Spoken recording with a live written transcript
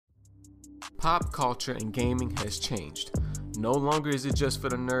Pop culture and gaming has changed. No longer is it just for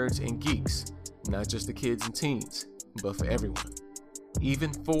the nerds and geeks, not just the kids and teens, but for everyone.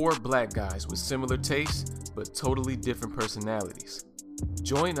 Even four black guys with similar tastes, but totally different personalities.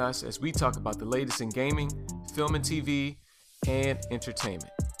 Join us as we talk about the latest in gaming, film and TV, and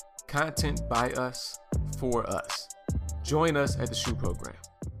entertainment. Content by us, for us. Join us at the Shoe Program.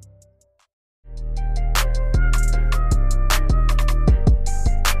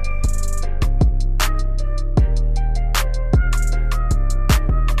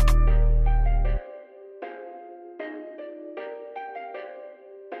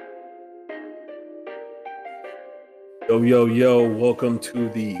 Yo, welcome to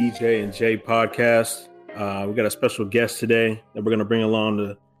the EJ and J podcast. We got a special guest today that we're going to bring along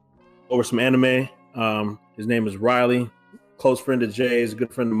to over some anime. His name is Riley, close friend of Jay's, a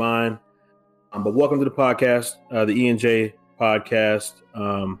good friend of mine. But welcome to the podcast, the E and J podcast.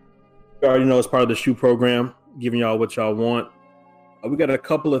 You already know it's part of the Shoe Program, giving y'all what y'all want. We got a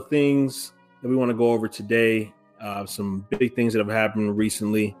couple of things that we want to go over today. Some big things that have happened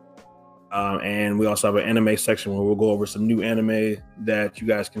recently. And we also have an anime section where we'll go over some new anime that you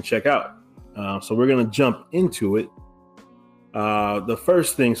guys can check out. So we're going to jump into it. The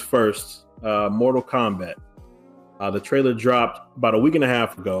first things first, Mortal Kombat. The trailer dropped about a week and a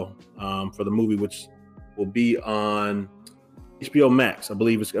half ago for the movie, which will be on HBO Max. I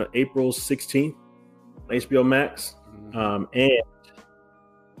believe it's April 16th, HBO Max. And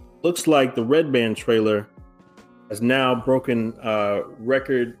looks like the Red Band trailer has now broken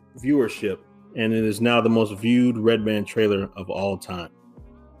record viewership, and it is now the most viewed Red Band trailer of all time.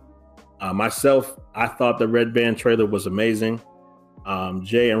 Myself, I thought the Red Band trailer was amazing.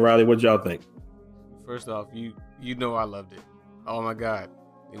 Jay and Riley, what did y'all think? First off, you know I loved it. Oh my God,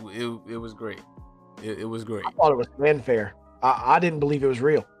 it was great. It was great. I thought it was fanfare. I didn't believe it was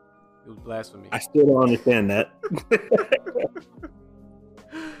real. It was blasphemy. I still don't understand that.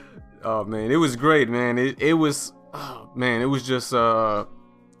 Oh man, it was great, man. It was just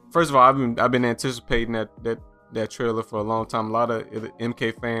first of all, I've been anticipating that trailer for a long time. A lot of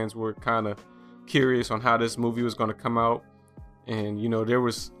MK fans were kind of curious on how this movie was going to come out, and there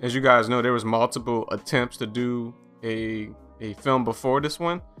was, as you guys know, there was multiple attempts to do a film before this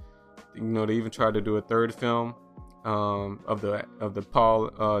one. They even tried to do a third film of the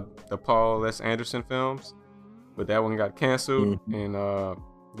Paul S. Anderson films, but that one got canceled, and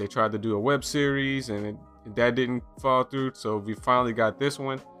they tried to do a web series, and that didn't fall through. So we finally got this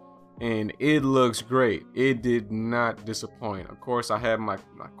one, and it looks great. It did not disappoint. Of course, I have my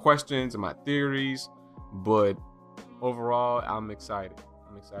questions and my theories, but overall, I'm excited.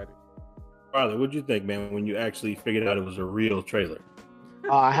 Riley, what'd you think, man, when you actually figured out it was a real trailer?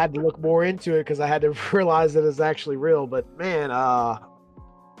 I had to look more into it because I had to realize that it's actually real. But man, I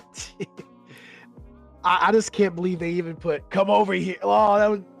just can't believe they even put "come over here."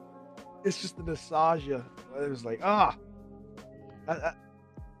 Oh, it's just the nostalgia. It was like,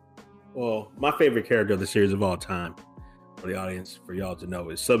 Well, my favorite character of the series of all time, for the audience, for y'all to know,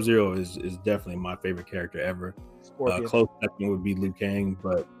 is Sub-Zero is definitely my favorite character ever. Close second would be Liu Kang,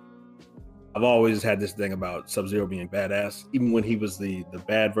 but I've always had this thing about Sub-Zero being badass, even when he was the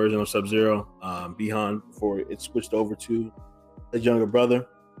bad version of Sub-Zero, Bihan, before it switched over to his younger brother.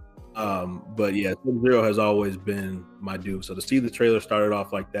 But yeah, Sub-Zero has always been my dude. So to see the trailer started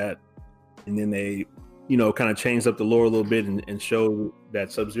off like that, and then they, kind of changed up the lore a little bit and showed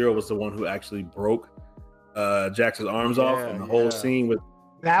that Sub-Zero was the one who actually broke Jax's arms off, and the whole scene with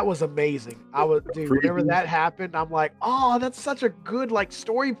that was amazing. Whenever that happened, I'm like, oh, that's such a good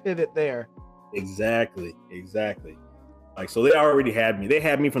story pivot there. Exactly. Like, so they already had me. They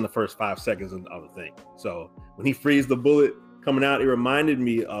had me from the first 5 seconds of the thing. So when he frees the bullet coming out, it reminded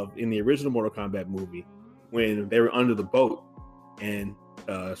me of in the original Mortal Kombat movie when they were under the boat and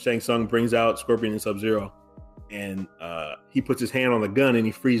Shang Tsung brings out Scorpion and Sub-Zero, and he puts his hand on the gun and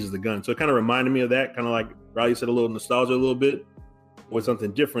he freezes the gun. So it kind of reminded me of that, kind of like Riley said, a little nostalgia a little bit, with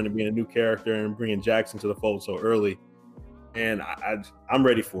something different and being a new character and bringing Jax into the fold so early. And I'm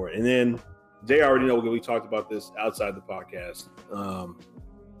ready for it. And then Jay already know we talked about this outside the podcast.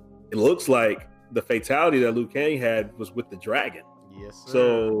 It looks like the fatality that Liu Kang had was with the dragon. Yes, sir.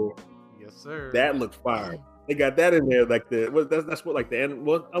 So yes, sir. That looked fire. They got that in there, like that's what I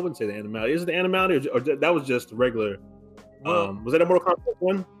wouldn't say the animality. Is it the animality or that was just regular? Was that a Mortal Kombat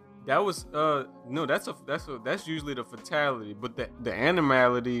one? That was no, that's usually the fatality, but the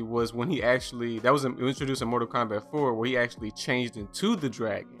animality was when he actually was introduced in Mortal Kombat 4, where he actually changed into the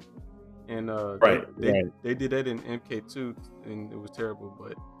dragon, and they did that in MK2, and it was terrible.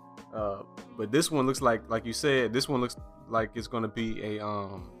 But this one looks like you said, this one looks like it's going to be a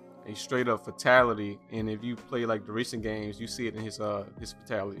a straight up fatality. And if you play like the recent games, you see it in his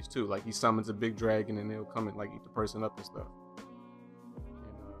fatalities too. Like he summons a big dragon and they'll come and like eat the person up and stuff.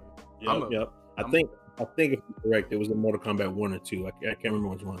 And, yep. I think if I'm correct, it was in Mortal Kombat 1 or 2. I can't remember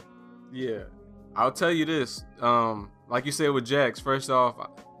which one. Yeah, I'll tell you this. Like you said with Jax, first off,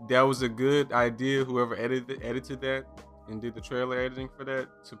 that was a good idea. Whoever edited that and did the trailer editing for that,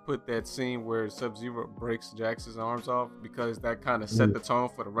 to put that scene where Sub-Zero breaks Jax's arms off, because that kind of set the tone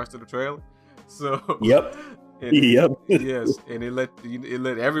for the rest of the trailer. So yep. Yes, and it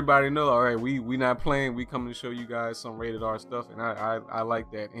let everybody know, all right, we not playing, we coming to show you guys some rated R stuff, and I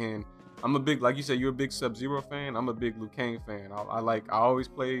like that. And I'm a big, like you said, you're a big Sub-Zero fan. I'm a big Liu Kang fan. I always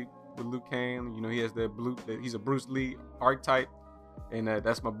play with Liu Kang. You know, he has he's a Bruce Lee archetype, and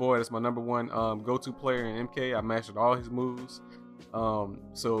that's my boy. That's my number one go-to player in MK. I mastered all his moves.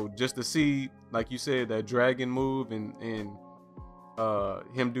 So just to see, like you said, that dragon move and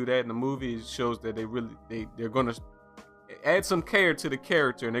him do that in the movie, shows that they're gonna add some care to the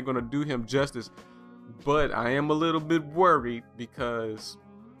character and they're gonna do him justice. But I am a little bit worried because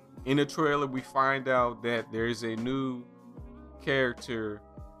in the trailer we find out that there is a new character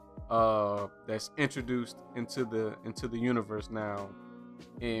that's introduced into the universe now,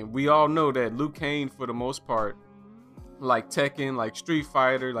 and we all know that Liu Kang, for the most part, like Tekken, like Street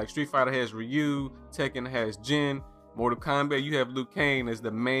Fighter has Ryu, Tekken has Jin, Mortal Kombat you have Liu Kang as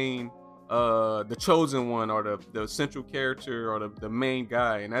the main, the chosen one, or the central character, or the main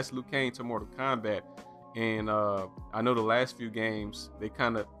guy, and that's Liu Kang to Mortal Kombat. And I know the last few games they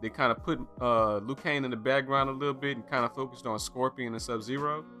kind of put Liu Kang in the background a little bit and kind of focused on Scorpion and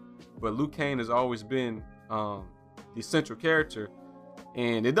Sub-Zero, but Liu Kang has always been the central character,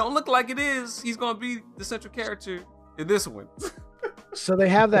 and it don't look like it is. He's gonna be the central character in this one. So they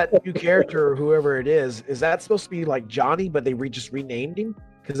have that new character, whoever it is. Is that supposed to be like Johnny, but they just renamed him?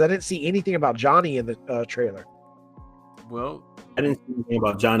 Because I didn't see anything about Johnny in the trailer. Well, I didn't see anything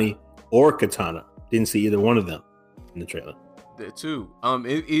about Johnny or Katana. Didn't see either one of them in the trailer. There too.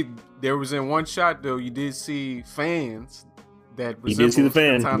 There was in one shot though. You did see fans that resembled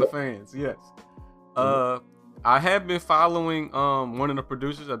Katana fans. Yes. I have been following one of the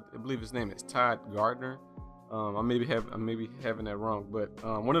producers. I believe his name is Todd Gardner. I may be having that wrong, but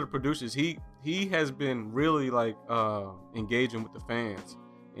one of the producers, he has been really like engaging with the fans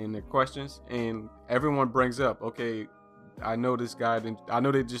and their questions, and everyone brings up, okay, I know this guy I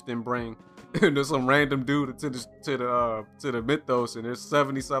know they just didn't bring there's some random dude to the mythos, and there's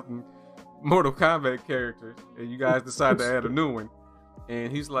 70 something Mortal Kombat characters, and you guys decide to add a new one.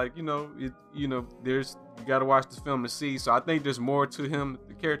 And he's like, you got to watch this film to see. So I think there's more to him.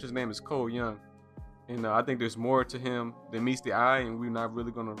 The character's name is Cole Young, and I think there's more to him than meets the eye, and we're not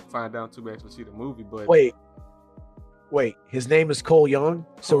really gonna find out until we actually see the movie. But wait, his name is Cole Young,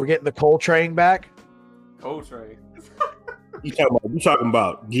 so we're getting the Cole Train back. Cole Train. You talking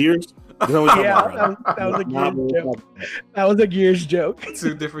about Gears? Yeah, that was a Gears joke. That was a Gears joke.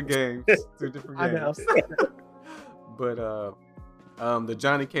 Two different games. I know. But the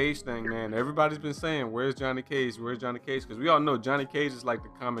Johnny Cage thing, man. Everybody's been saying, "Where's Johnny Cage? Where's Johnny Cage?" Because we all know Johnny Cage is like the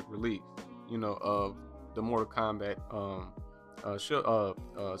comic relief, of the Mortal Kombat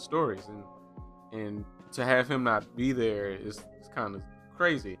stories, and to have him not be there is kind of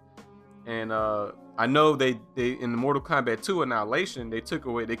crazy. And I know they in the Mortal Kombat 2 Annihilation, they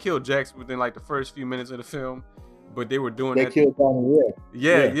killed Jax within like the first few minutes of the film, but they were doing that. They killed Donnie,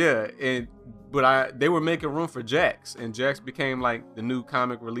 yeah. But they were making room for Jax, and Jax became like the new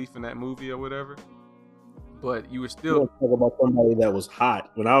comic relief in that movie or whatever. But you were still talking about somebody that was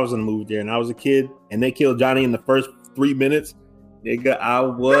hot when I was in the movie there, and I was a kid, and they killed Johnny in the first 3 minutes. Nigga, I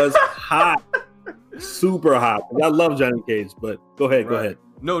was hot, super hot. I love Johnny Cage, but go ahead.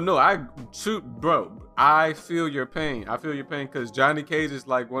 No, bro. I feel your pain. Because Johnny Cage is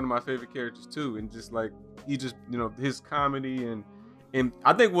like one of my favorite characters too, and just like he just his comedy and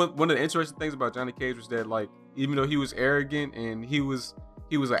I think one of the interesting things about Johnny Cage was that, like, even though he was arrogant and he was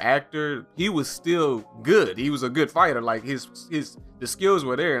an actor, he was still good. He was a good fighter. Like the skills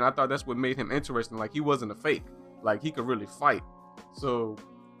were there, and I thought that's what made him interesting. Like, he wasn't a fake. Like, he could really fight. So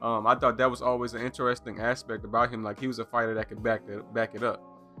I thought that was always an interesting aspect about him. Like, he was a fighter that could back it up.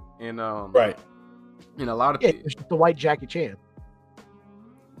 And right. And a lot of people, it's just the white Jackie Chan.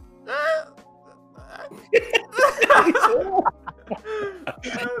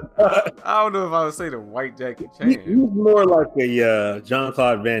 I don't know if I would say the white Jackie Chan. He's more like a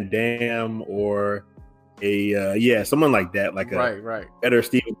Jean-Claude Van Damme or a someone like that, like right. Better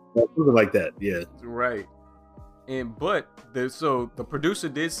Steven, something like that. Yeah, right. And but the producer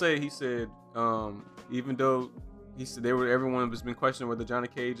did say, he said, even though he said everyone has been questioning whether Johnny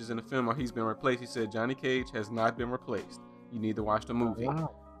Cage is in the film or he's been replaced. He said Johnny Cage has not been replaced. You need to watch the movie.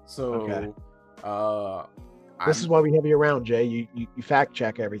 Wow. So, okay. This is why we have you around, Jay. You fact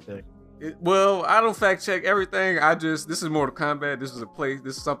check everything. Well, I don't fact check everything. This is Mortal Kombat. This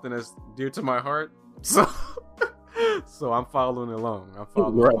is something that's dear to my heart. So, I'm following along.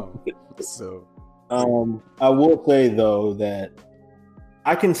 So, I will say though that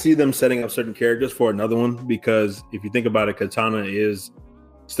I can see them setting up certain characters for another one, because if you think about it, Katana is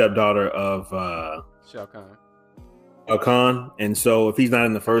stepdaughter of Shao Kahn. And so if he's not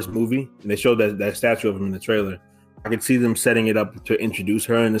in the first movie, and they showed that statue of him in the trailer, I could see them setting it up to introduce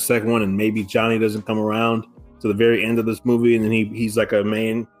her in the second one, and maybe Johnny doesn't come around to the very end of this movie, and then he's like a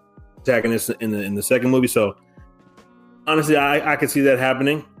main antagonist in the second movie. So honestly, I could see that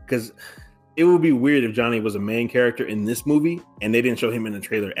happening, because it would be weird if Johnny was a main character in this movie and they didn't show him in the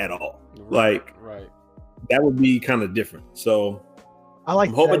trailer at all. Right. That would be kind of different. So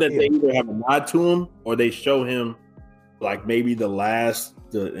I'm hoping that they either have a nod to him or they show him like maybe the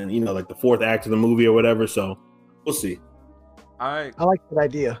fourth act of the movie or whatever. So we'll see. I like that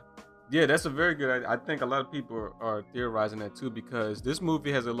idea. Yeah, that's a very good idea. I think a lot of people are theorizing that too, because this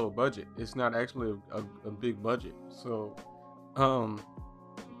movie has a low budget. It's not actually a big budget. So,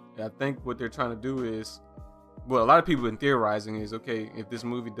 I think what they're trying to do is, well, a lot of people have been theorizing is, okay, if this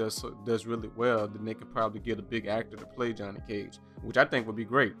movie does really well, then they could probably get a big actor to play Johnny Cage, which I think would be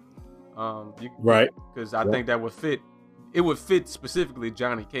great. Right. Because I think that would fit. It would fit specifically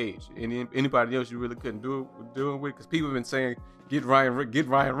Johnny Cage, and anybody else you really couldn't do it with, because people have been saying get Ryan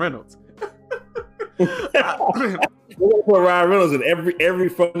Reynolds. We're gonna put Ryan Reynolds in every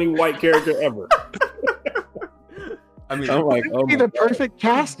funny white character ever. I mean, it would be the perfect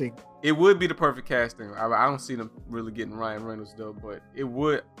casting. It would be the perfect casting. I don't see them really getting Ryan Reynolds though, but it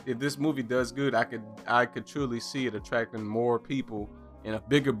would. If this movie does good, I could truly see it attracting more people in a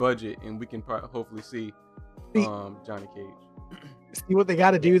bigger budget, and we can hopefully see Johnny Cage. See, what they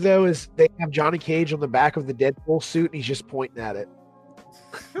got to do though is they have Johnny Cage on the back of the Deadpool suit, and he's just pointing at it.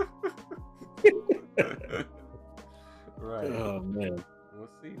 Right. Oh man. We'll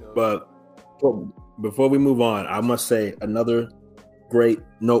see though. But before we move on, I must say another great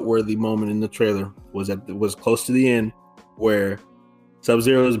noteworthy moment in the trailer was close to the end, where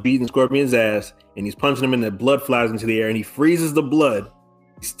Sub-Zero is beating Scorpion's ass and he's punching him and the blood flies into the air and he freezes the blood.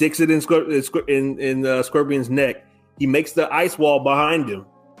 He sticks it in Scorpion's neck. He makes the ice wall behind him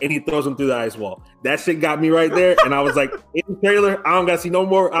and he throws him through the ice wall. That shit got me right there, and I was like, in the trailer, I don't gotta see no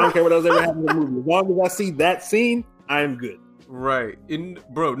more. I don't care what else ever happened in the movie. As long as I see that scene, I am good. Right.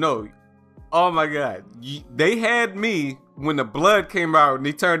 Bro, no. Oh my God. They had me when the blood came out and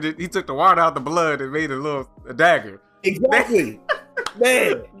he took the water out the blood and made a dagger. Exactly.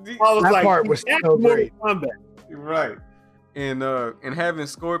 Man. I was that part was so great. Right. And having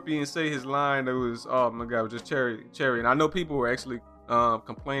Scorpion say his line, it was, oh my God, it was just cherry. And I know people were actually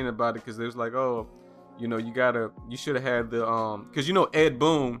complaining about it because they was like, oh, you should have had the because Ed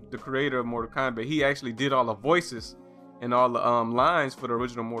Boon, the creator of Mortal Kombat, he actually did all the voices and all the lines for the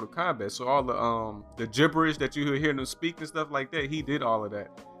original Mortal Kombat. So all the gibberish that you hear them speak and stuff like that, he did all of that.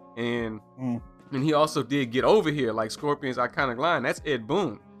 And he also did Get Over Here, like Scorpion's iconic line. That's Ed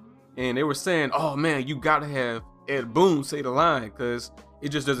Boon. And they were saying, oh man, you gotta have Ed Boon say the line because it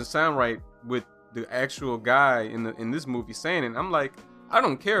just doesn't sound right with the actual guy in this movie saying it. And I'm like, I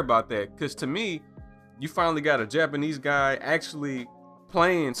don't care about that, because to me, you finally got a Japanese guy actually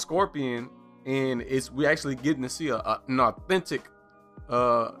playing Scorpion, and we actually getting to see an authentic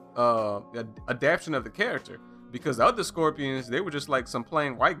adaptation of the character, because the other Scorpions, they were just like some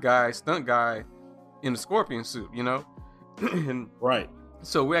plain white guy, stunt guy in a Scorpion suit, and right.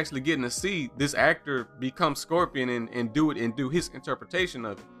 So we're actually getting to see this actor become Scorpion and do his interpretation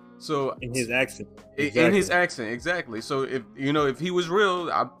of it. So in his accent, in his accent, exactly. So if he was real,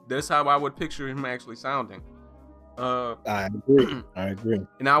 that's how I would picture him actually sounding. I agree.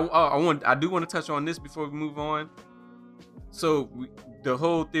 And I do want to touch on this before we move on. So the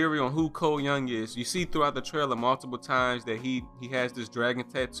whole theory on who Cole Young is, you see throughout the trailer multiple times that he has this dragon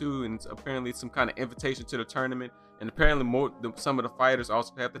tattoo, and it's apparently some kind of invitation to the tournament. And apparently some of the fighters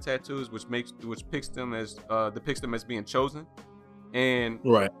also have the tattoos, which depicts them as being chosen. And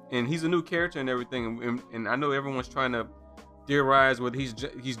right. And he's a new character and everything. And I know everyone's trying to theorize whether he's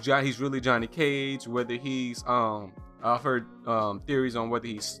really Johnny Cage, whether he's I've heard theories on whether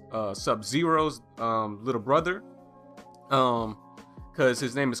he's Sub-Zero's little brother, because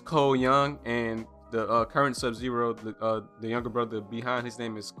his name is Cole Young, and the current Sub-Zero, the younger brother behind his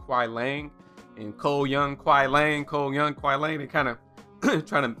name is Kwai Lang, and Cole Young, Kwai Lang. They kind of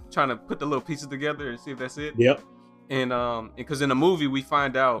trying to put the little pieces together and see if that's it. Yep. And because in the movie we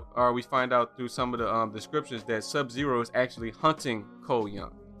find out through some of the descriptions that Sub-Zero is actually hunting Cole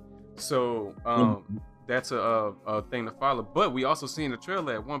Young. So that's a thing to follow. But we also see in the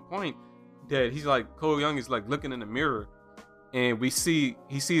trailer at one point that he's like, Cole Young is like looking in the mirror, and he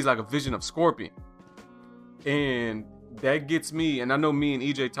sees like a vision of Scorpion. And that gets me, and I know me and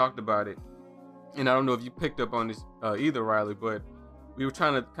EJ talked about it, and I don't know if you picked up on this either, Riley, but we were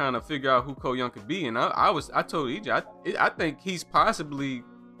trying to kind of figure out who Cole Young could be, and I told EJ I think he's possibly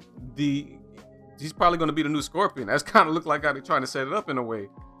he's probably going to be the new Scorpion. That's kind of looked like how they're trying to set it up in a way.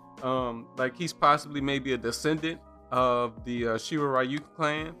 Like he's possibly maybe a descendant of the Shiroryu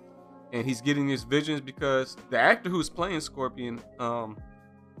clan, and he's getting these visions because the actor who's playing Scorpion,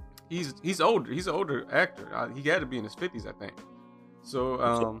 he's older. He's an older actor. He had to be in his 50s, I think.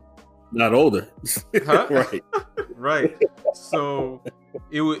 So not older. Huh? Right. Right. So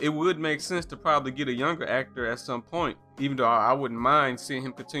it would make sense to probably get a younger actor at some point, even though I wouldn't mind seeing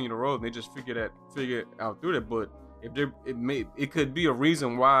him continue the role and they just figure it out through that. But it could be a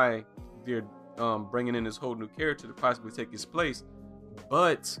reason why they're bringing in this whole new character to possibly take his place.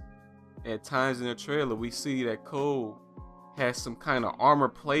 But at times in the trailer, we see that Cole has some kind of armor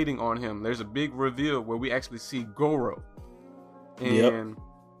plating on him. There's a big reveal where we actually see Goro.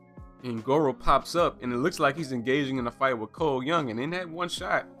 And Goro pops up, and it looks like he's engaging in a fight with Cole Young. And in that one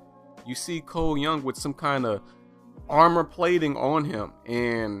shot, you see Cole Young with some kind of armor plating on him.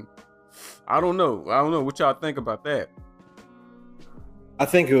 And I don't know what y'all think about that. I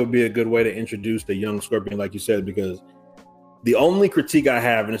think it would be a good way to introduce the young Scorpion, like you said, because the only critique I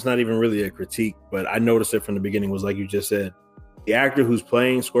have, and it's not even really a critique, but I noticed it from the beginning, was like you just said, the actor who's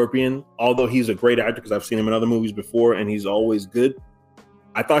playing Scorpion, although he's a great actor because I've seen him in other movies before and he's always good,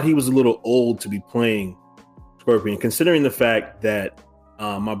 I thought he was a little old to be playing Scorpion, considering the fact that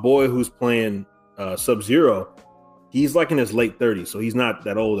my boy who's playing Sub-Zero, he's like in his late 30s, so he's not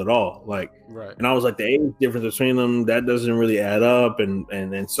that old at all. Like, right. And I was like, the age difference between them, that doesn't really add up, and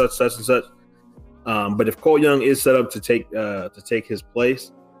such and such. But if Cole Young is set up to take his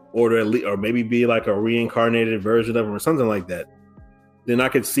place, or maybe be like a reincarnated version of him or something like that, then I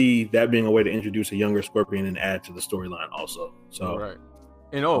could see that being a way to introduce a younger Scorpion and add to the storyline also. So, right.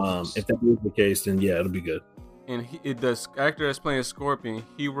 And if that is the case, then yeah, it'll be good. And the actor that's playing Scorpion,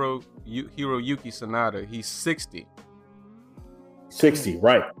 Hiroyuki Sanada, he's 60. 60,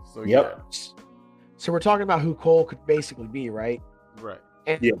 right? So, yep. Yeah. So we're talking about who Cole could basically be, right? Right.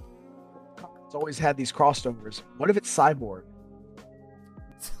 And yeah, it's always had these crossovers. What if it's Cyborg?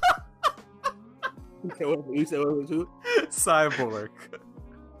 You said what was who? Cyborg.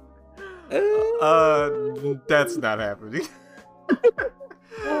 That's not happening.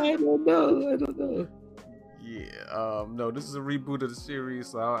 I don't know. Yeah. No, this is a reboot of the series,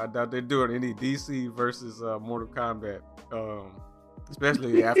 so I doubt they're doing any DC versus Mortal Kombat.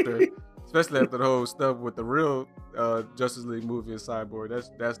 Especially after the whole stuff with the real Justice League movie and Cyborg.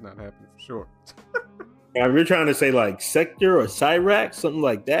 That's not happening for sure. If you're trying to say like Sector or Cyrax, something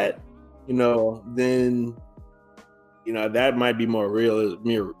like that, then that might be more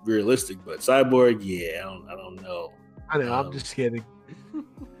realistic. But Cyborg, yeah, I don't know. I know. I'm just kidding.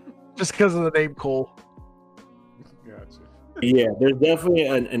 Just because of the name Cole. Gotcha. Yeah, there's definitely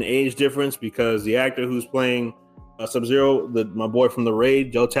an age difference because the actor who's playing Sub-Zero, my boy from the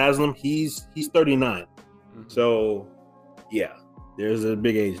Raid, Joe Taslim, he's 39. Mm-hmm. So, yeah, there's a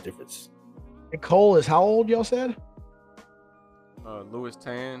big age difference. And Cole is how old, y'all said? Louis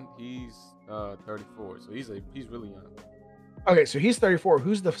Tan, he's 34, so he's really young. Okay, so he's 34.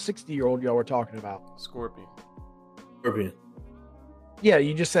 Who's the 60-year-old y'all were talking about? Scorpion. Yeah,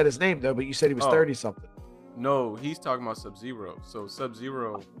 you just said his name though, but you said he was 30 something. No, he's talking about Sub-Zero. So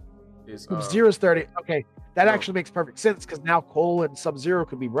Sub-Zero is Sub-Zero's 30. Okay, that actually makes perfect sense because now Cole and Sub-Zero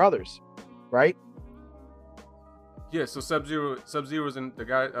could be brothers, right? Yeah. So Sub-Zero's in the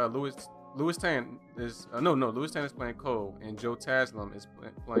guy Louis Tan is Louis Tan is playing Cole and Joe Taslim is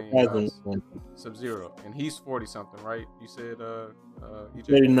playing Sub-Zero, and he's 40 something, right? You said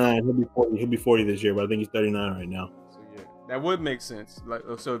 39. He'll be 40 this year, but I think he's 39 right now. So yeah, that would make sense. Like,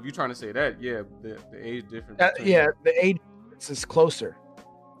 so if you're trying to say that, yeah, the age difference. The age difference is closer.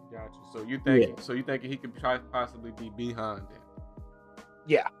 Gotcha. So you think he could possibly be behind it?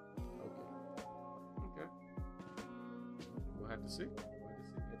 Yeah. Okay. We'll have to see.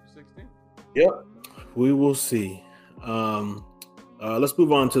 After 16. Yep, we will see. Let's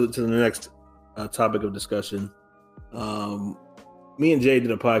move on to the next topic of discussion. Me and Jay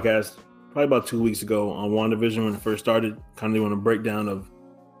did a podcast probably about 2 weeks ago on WandaVision when it first started, kind of doing a breakdown of,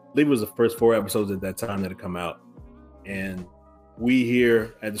 I believe it was the first 4 episodes at that time that had come out. And we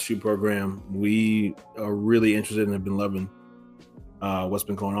here at the Shoot Program, we are really interested and have been loving what's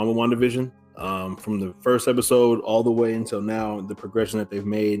been going on with WandaVision. From the first episode all the way until now, the progression that they've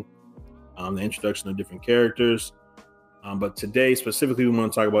made, the introduction of different characters. But today, specifically, we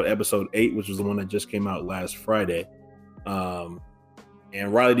want to talk about episode 8, which was the one that just came out last Friday. And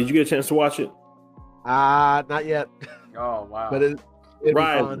Riley, did you get a chance to watch it? Not yet. Oh wow! But it'd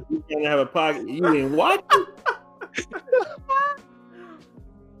Riley, you can't have a pocket. You didn't watch it?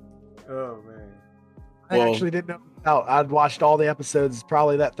 Oh man! I actually didn't know it was out. I'd watched all the episodes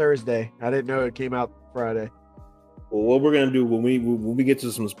probably that Thursday. I didn't know it came out Friday. Well, what we're gonna do when we get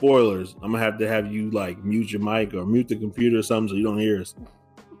to some spoilers, I'm gonna have you like mute your mic or mute the computer or something so you don't hear us.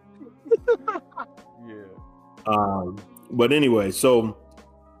 Yeah. But anyway, so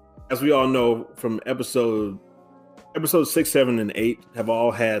as we all know, from episode 6, 7, and 8 have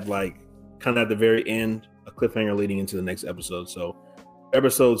all had like kind of at the very end a cliffhanger leading into the next episode. So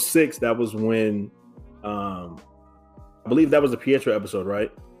episode 6, that was when I believe that was the Pietro episode,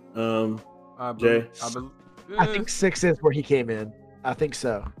 right? Jay? I think 6 is where he came in. I think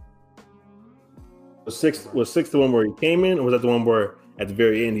so. Was 6 the one where he came in, or was that the one where at the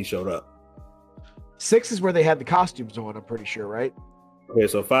very end he showed up? 6 is where they had the costumes on, I'm pretty sure, right? Okay,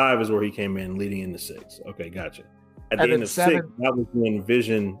 so 5 is where he came in leading into 6. Okay, gotcha. At the end of 7, 6, that was when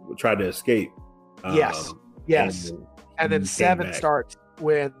Vision tried to escape. Yes. And then 7 back. starts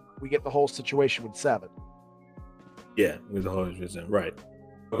when we get the whole situation with 7. Yeah, with the whole Vision. Right.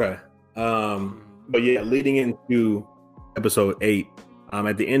 Okay. But yeah, leading into episode 8,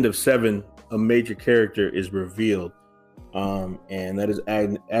 at the end of 7, a major character is revealed. And that is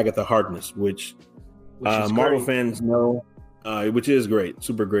Agatha Harkness, which Marvel fans know, which is great,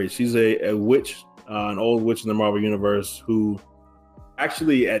 super great. She's a witch, an old witch in the Marvel universe who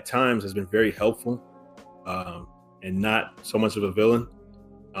actually at times has been very helpful and not so much of a villain.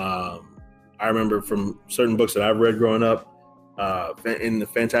 I remember from certain books that I've read growing up, in the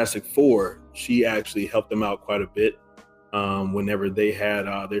Fantastic Four, she actually helped them out quite a bit. Whenever they had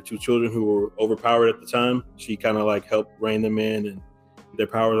their 2 children who were overpowered at the time, she kind of like helped rein them in and get their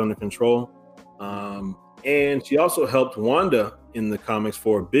powers under control. And she also helped Wanda in the comics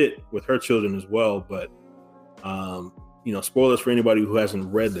for a bit with her children as well. But, spoilers for anybody who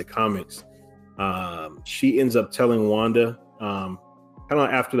hasn't read the comics. She ends up telling Wanda, kind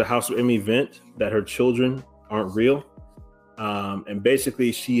of after the House of M event, that her children aren't real. And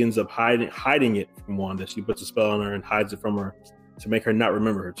basically she ends up hiding it from Wanda. She puts a spell on her and hides it from her to make her not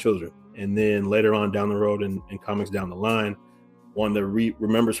remember her children. And then later on down the road in comics down the line, Wanda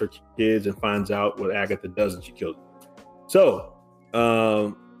remembers her kids and finds out what Agatha does, and she kills them. So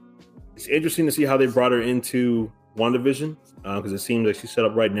it's interesting to see how they brought her into WandaVision, because it seems like she's set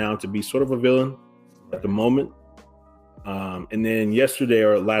up right now to be sort of a villain at the moment. And then yesterday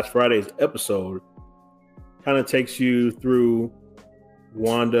or last Friday's episode kind of takes you through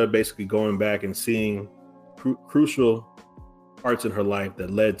Wanda basically going back and seeing crucial parts in her life that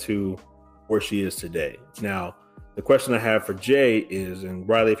led to where she is today. Now, the question I have for Jay is, and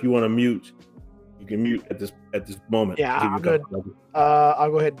Riley, if you want to mute, you can mute at this moment. Yeah, I'm good.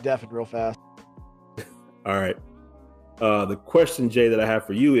 I'll go ahead and deafen real fast. All right. The question, Jay, that I have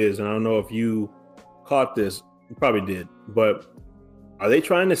for you is, and I don't know if you caught this, you probably did, but are they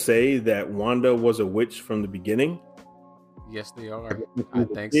trying to say that Wanda was a witch from the beginning? Yes, they are. I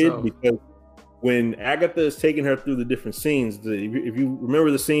think so. Because when Agatha is taking her through the different scenes, if you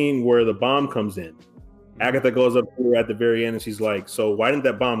remember the scene where the bomb comes in, Agatha goes up to her at the very end and she's like, so why didn't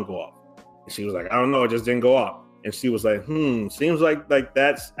that bomb go off? And she was like, I don't know, it just didn't go off. And she was like, seems like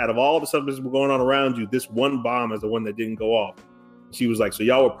that's, out of all the stuff that's going on around you, this one bomb is the one that didn't go off. She was like, so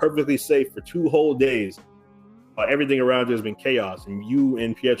y'all were perfectly safe for 2 whole days. Everything around you has been chaos, and you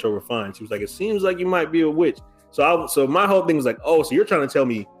and Pietro were fine. She was like, it seems like you might be a witch. So my whole thing was like, oh, so you're trying to tell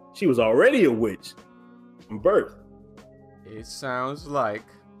me she was already a witch from birth? It sounds like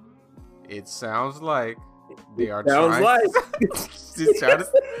they are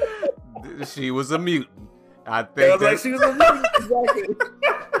she was a mutant. I think like she was a mutant.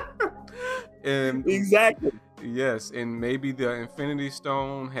 Exactly. Exactly. Yes, and maybe the Infinity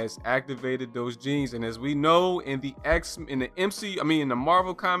Stone has activated those genes. And as we know in the in the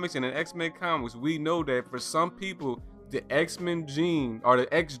Marvel comics and in X-Men comics, we know that for some people, the X-Men gene or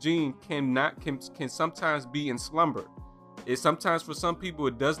the X gene can sometimes be in slumber. It sometimes for some people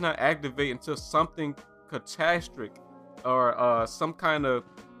it does not activate until something catastrophic or some kind of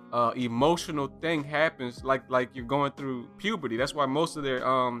emotional thing happens, like you're going through puberty. That's why most of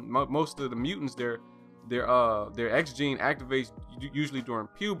the mutants their X gene activates usually during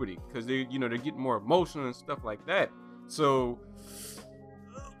puberty, because they're getting more emotional and stuff like that. So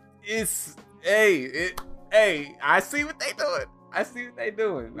it's I see what they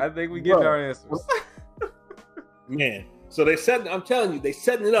doing. I think we get our answers. Man, so I'm telling you, they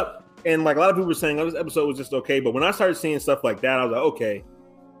setting it up. And like a lot of people were saying, oh, this episode was just okay. But when I started seeing stuff like that, I was like, okay,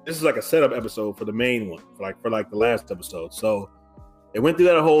 this is like a setup episode for the main one, for the last episode. So they went through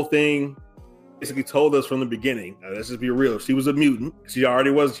that whole thing, basically told us from the beginning. Let's just be real. She was a mutant. She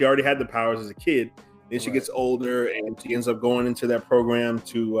already had the powers as a kid. Then she gets older and she ends up going into that program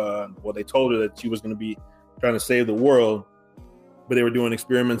to, they told her that she was going to be trying to save the world, but they were doing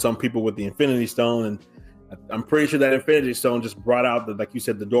experiments on people with the Infinity Stone. And I'm pretty sure that Infinity Stone just brought out like you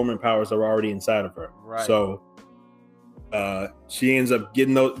said, the dormant powers that were already inside of her. Right. So she ends up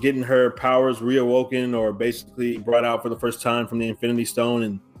getting her powers reawoken, or basically brought out for the first time from the Infinity Stone.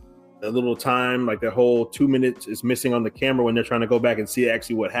 And the little time, like that whole 2 minutes is missing on the camera when they're trying to go back and see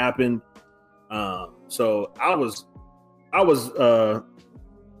actually what happened. So I was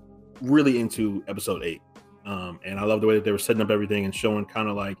really into episode 8. And I love the way that they were setting up everything and showing kind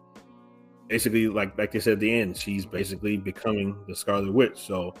of like, basically, like they said at the end, she's basically becoming the Scarlet Witch.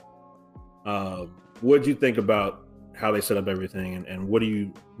 So, what did you think about how they set up everything, and what are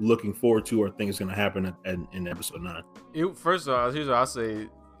you looking forward to, or think is going to happen in episode 9? First of all, here's what I'll say.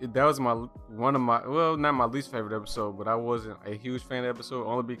 That was not my least favorite episode, but I wasn't a huge fan of the episode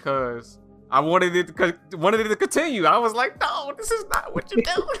only because I wanted it to continue. I was like, no, this is not what you're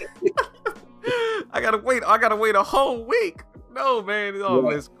doing. I gotta wait a whole week. No, man,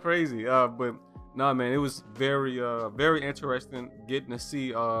 it's crazy. But no, man, it was very interesting getting to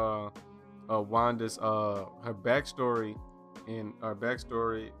see Wanda's her backstory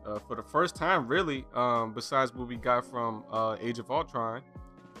for the first time, really. Besides what we got from Age of Ultron,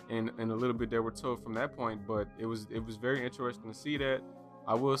 and a little bit that we're told from that point. But it was very interesting to see that.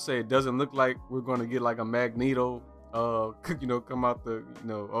 I will say it doesn't look like we're going to get like a Magneto. Come out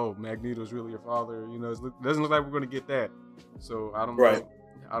Magneto's really your father. It doesn't look like we're gonna get that. So I don't know.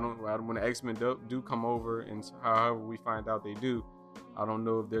 I don't when the X-Men do come over, and however we find out they do, I don't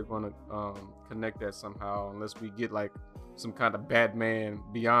know if they're gonna connect that somehow, unless we get like some kind of Batman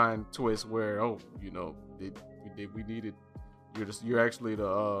Beyond twist where we needed. You're actually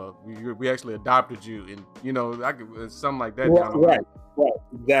we actually adopted you, and something like that. Right.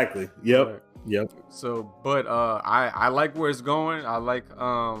 Exactly. Yep. Right. Yep. So, but I like where it's going. I like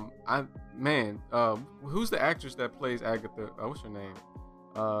who's the actress that plays Agatha? What's her name?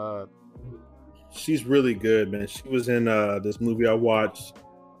 She's really good, man. She was in this movie I watched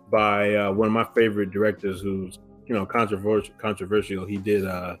by one of my favorite directors, who's controversial. He did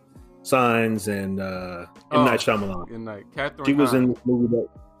Signs and M. Night Shyamalan. M. Night. Catherine. She was in this movie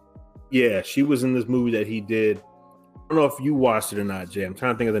she was in this movie that he did. I don't know if you watched it or not, Jay. I'm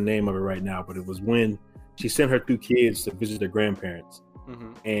trying to think of the name of it right now, but it was when she sent her 2 kids to visit their grandparents.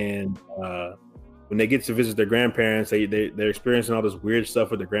 Mm-hmm. And when they get to visit their grandparents, they're experiencing all this weird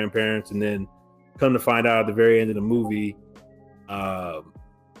stuff with their grandparents, and then come to find out at the very end of the movie,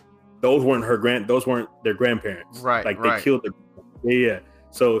 those weren't their grandparents. Right. Like they killed their. Yeah.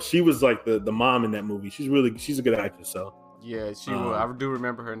 So she was like the mom in that movie. She's a good actress. So yeah, she was. I do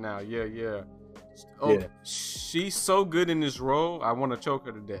remember her now. Yeah. Oh, yeah. She's so good in this role. I want to choke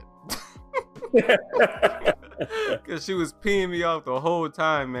her to death. Because she was peeing me off the whole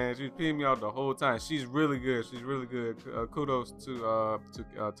time, man. She was peeing me off the whole time. She's really good. Kudos to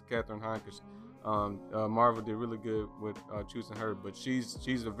Catherine Hahn, because Marvel did really good with choosing her. But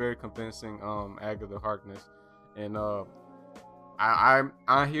she's a very convincing Agatha Harkness. And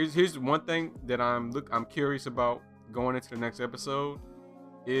here's one thing that I'm curious about going into the next episode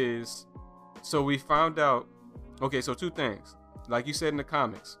is. So we found out, okay, so 2 things. Like you said in the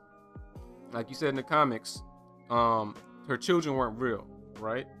comics, her children weren't real,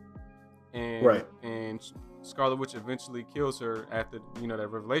 right? And Scarlet Witch eventually kills her after, that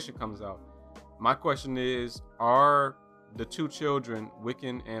revelation comes out. My question is, are the 2 children,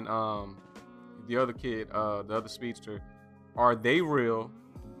 Wiccan and the other kid, the other speedster, are they real?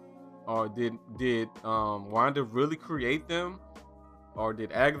 Or did Wanda really create them? Or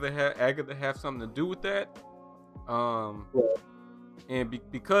did Agatha have something to do with that? And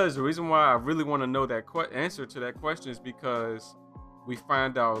because the reason why I really want to know that answer to that question is because we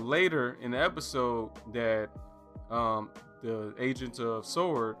find out later in the episode that the agents of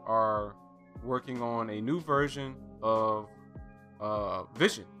S.W.O.R.D. are working on a new version of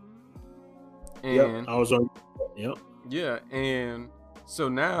Vision. And I was on. Yep. Yeah, and so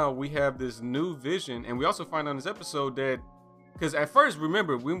now we have this new Vision, and we also find out in this episode that. Because at first,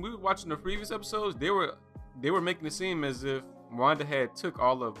 remember, when we were watching the previous episodes, they were making it seem as if Wanda had took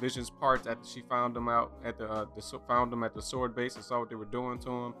all of Vision's parts after she found them out at found them at the sword base and saw what they were doing to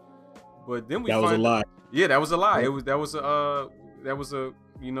him. But then that was a lie. Yeah, that was a lie. That was a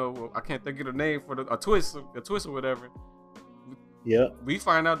you know, I can't think of the name for a twist or whatever. Yeah. We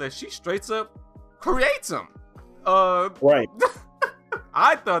find out that she straight up creates them. Right.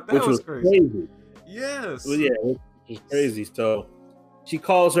 I thought that was crazy. Yes. Well, yeah, which is crazy. So she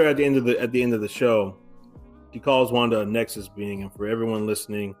calls her at the end of the show. She calls Wanda a Nexus being, and for everyone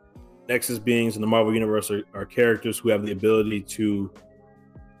listening, Nexus beings in the Marvel Universe are characters who have the ability to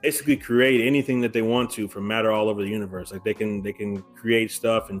basically create anything that they want to from matter all over the universe. Like they can create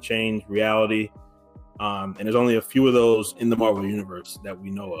stuff and change reality. And there's only a few of those in the Marvel Universe that we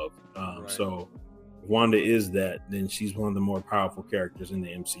know of. Right. So if Wanda is that, then she's one of the more powerful characters in the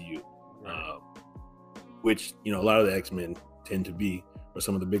MCU, Right. Which, you know, a lot of the X-Men tend to be, or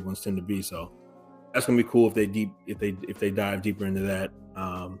some of the big ones tend to be. So that's gonna be cool if they dive deeper into that.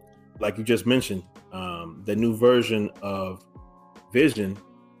 Like you just mentioned, the new version of Vision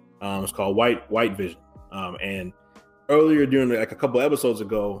is called White Vision. And earlier during like a couple episodes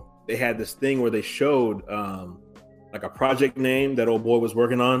ago, they had this thing where they showed like a project name that old boy was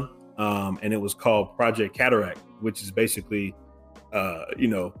working on, and it was called Project Cataract, which is basically you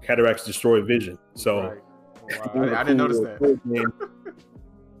know, cataracts destroy vision. So Right. Wow. I didn't notice that.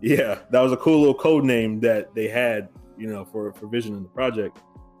 Yeah, that was a cool little code name that they had, you know, for Vision in the project.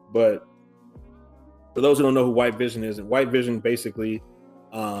 But for those who don't know who White Vision is, White Vision basically,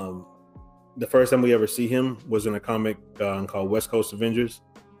 the first time we ever see him was in a comic called West Coast Avengers.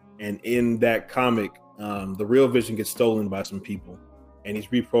 And in that comic, the real Vision gets stolen by some people, and he's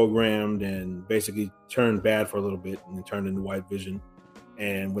reprogrammed and basically turned bad for a little bit and then turned into White Vision.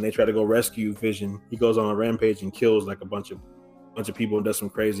 And when they try to go rescue Vision, he goes on a rampage and kills like a bunch of people and does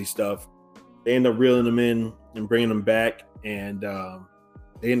some crazy stuff. They end up reeling him in and bringing him back, and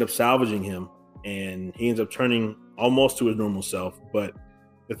they end up salvaging him, and he ends up turning almost to his normal self. But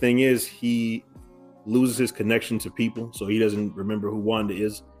the thing is, he loses his connection to people, so he doesn't remember who Wanda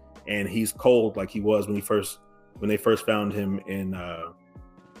is, and he's cold like he was when they first found him in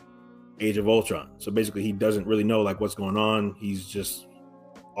Age of Ultron. So basically, he doesn't really know like what's going on. He's just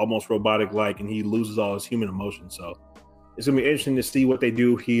almost robotic like, and he loses all his human emotions. So it's gonna be interesting to see what they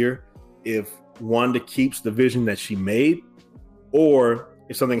do here, if Wanda keeps the vision that she made, or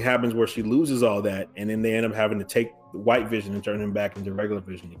if something happens where she loses all that and then they end up having to take the White Vision and turn him back into regular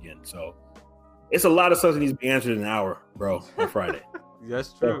Vision again. So it's a lot of stuff that needs to be answered in an hour, bro, on Friday.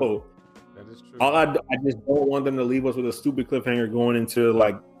 That's true. So, that is true. I just don't want them to leave us with a stupid cliffhanger going into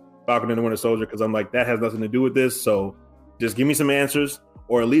like Falcon and the Winter Soldier, because I'm like, that has nothing to do with this. So just give me some answers,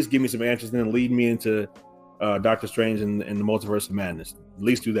 or at least give me some answers, and then lead me into Doctor Strange and the Multiverse of Madness. At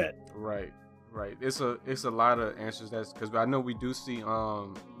least do that. Right. It's a lot of answers. That's because I know we do see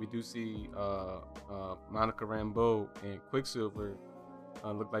Monica Rambeau and Quicksilver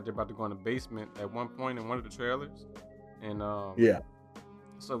look like they're about to go in the basement at one point in one of the trailers, and yeah.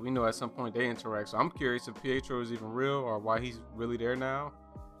 So we know at some point they interact. So I'm curious if Pietro is even real or why he's really there now,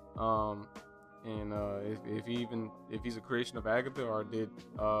 and if he's a creation of Agatha, or did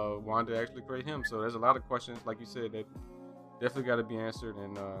Wanda actually create him? So there's a lot of questions, like you said, that definitely got to be answered.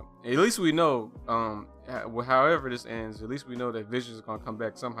 And at least we know, however this ends, at least we know that Vision is gonna come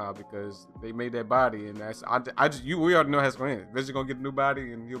back somehow, because they made that body, and we already know how it's gonna end. Vision's gonna get a new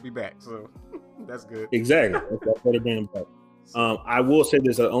body and he'll be back. So that's good. Exactly. That's better than back. I will say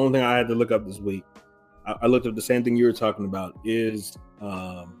this: the only thing I had to look up this week, I looked up the same thing you were talking about. Is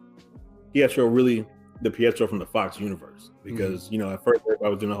Pietro really the Pietro from the Fox universe? Because you know, at first I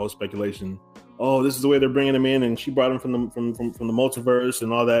was doing a whole speculation. Oh, this is the way they're bringing him in, and she brought him from the multiverse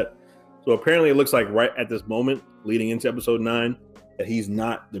and all that. So apparently, it looks like right at this moment, leading into episode 9, that he's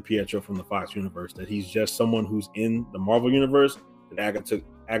not the Pietro from the Fox universe. That he's just someone who's in the Marvel universe that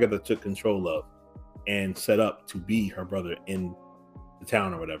Agatha took control of and set up to be her brother in the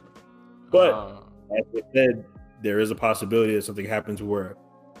town or whatever. But as I said, there is a possibility that something happens where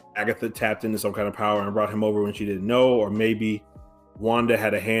Agatha tapped into some kind of power and brought him over when she didn't know, or maybe Wanda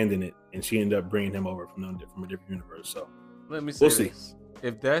had a hand in it and she ended up bringing him over from a different universe. So let me say we'll this. See.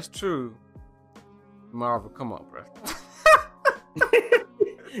 If that's true, Marvel, come on, bro.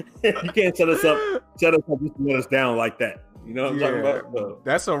 You can't set us up just to let us down like that. You know what I'm talking about? So.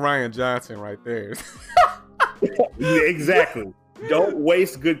 That's Orion Johnson right there. Exactly. Don't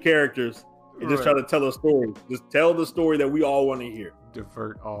waste good characters and just try to tell a story. Just tell the story that we all want to hear.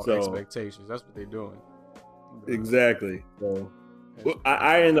 Divert all expectations. That's what they're doing. Exactly. So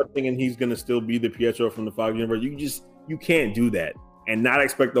I end up thinking he's going to still be the Pietro from the Fox universe. You can't do that and not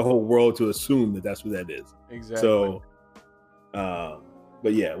expect the whole world to assume that that's what that is. Exactly. So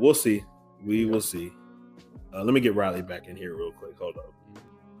But yeah, we'll see. We will see. Let me get Riley back in here real quick. Hold up.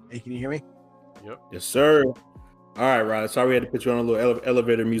 Hey, can you hear me? Yep. Yes, sir. All right, Riley. Sorry we had to put you on a little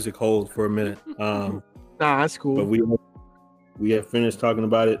elevator music hold for a minute. Nah, that's cool. But we have finished talking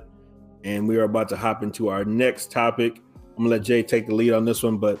about it, and we are about to hop into our next topic. I'm gonna let Jay take the lead on this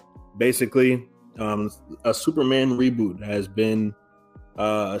one, but basically, a Superman reboot has been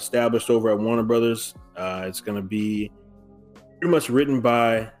established over at Warner Brothers. It's gonna be pretty much written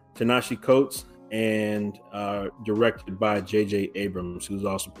by Tanashi Coates and directed by J.J. Abrams, who's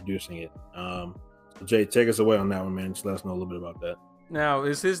also producing it. So Jay, take us away on that one, man. Just let us know a little bit about that. Now,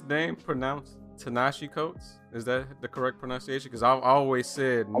 is his name pronounced Tanashi Coates? Is that the correct pronunciation? Because I've always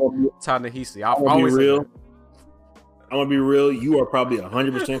said Ta-Nehisi. I'm gonna be real. You are probably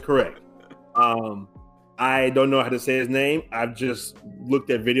 100% correct. I don't know how to say his name. I've just looked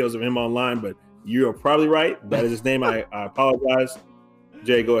at videos of him online, but you are probably right. That is his name. I apologize.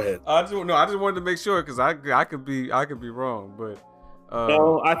 Jay, go ahead. I just wanted to make sure because I could be wrong, but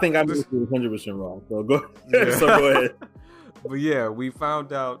no, I think I'm 100% wrong. So go ahead. But yeah, we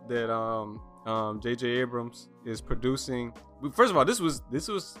found out that J.J. Abrams is producing. First of all, this is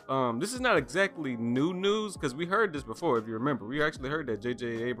not exactly new news because we heard this before. If you remember, we actually heard that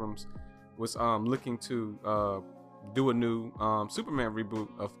J.J. Abrams was looking to do a new Superman reboot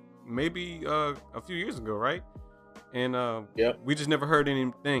of maybe a few years ago, right? And we just never heard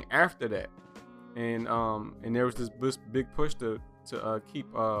anything after that. And there was this big push to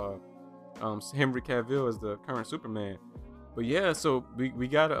keep Henry Cavill as the current Superman. But yeah, so we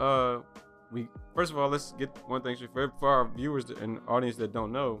gotta first of all, let's get one thing straight for our viewers and audience that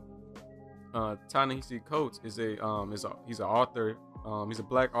don't know. Ta-Nehisi Coates is he's an author. He's a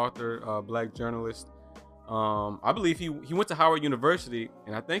black author, black journalist. I believe he went to Howard University,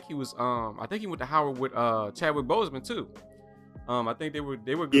 and I think he went to Howard with Chadwick Boseman too. I think they were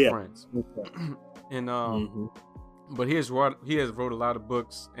good friends. And but he has wrote a lot of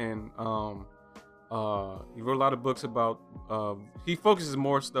books, and he wrote a lot of books about he focuses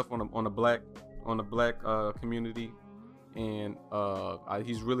more stuff on the black community, and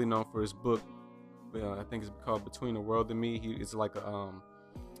he's really known for his book. I think it's called Between the World and Me. It's like a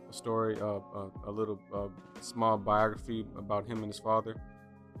story, a little small biography about him and his father,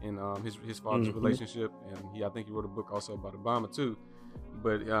 and his father's relationship. And I think he wrote a book also about Obama too.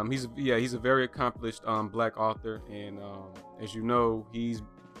 But he's a very accomplished black author, and as you know,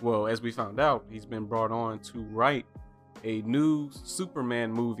 as we found out, he's been brought on to write a new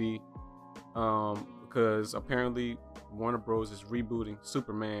Superman movie because apparently Warner Bros. Is rebooting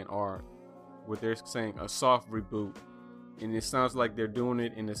Superman, or what they're saying a soft reboot. And it sounds like they're doing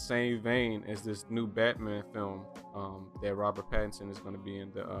it in the same vein as this new Batman film that Robert Pattinson is going to be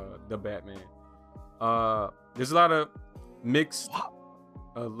in, the Batman. There's a lot of mixed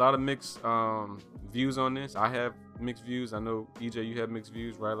views on this. I have mixed views. I know EJ, you have mixed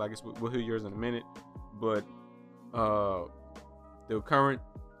views, right? I guess we'll hear yours in a minute. But the current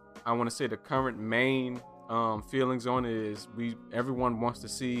main feelings on it is everyone wants to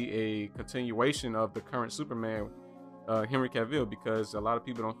see a continuation of the current Superman, Henry Cavill, because a lot of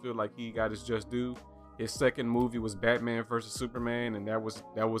people don't feel like he got his just due. His second movie was Batman versus Superman, and that was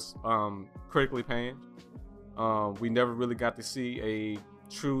critically panned. We never really got to see a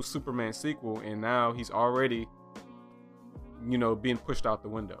true Superman sequel, and now he's already, being pushed out the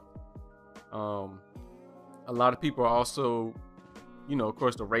window. A lot of people are also, of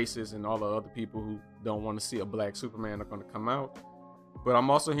course, the racists and all the other people who don't want to see a black Superman are going to come out. But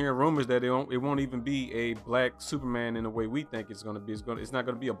I'm also hearing rumors that it won't even be a black Superman in the way we think it's going to be. It's not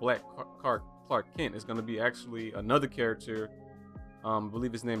going to be a black Clark Kent. It's going to be actually another character. I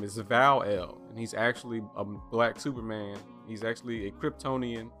believe his name is Val-El, and he's actually a black Superman. He's actually a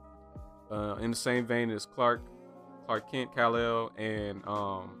Kryptonian, in the same vein as Clark Kent, Kal-El, and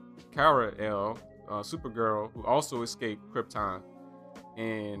Kara-El, Supergirl, who also escaped Krypton,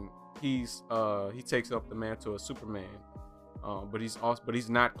 and he takes up the mantle of Superman. But he's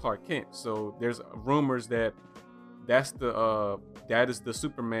not Clark Kent. So there's rumors that that is the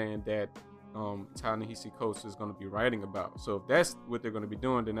Superman that Ta-Nehisi Coates is going to be writing about. So if that's what they're going to be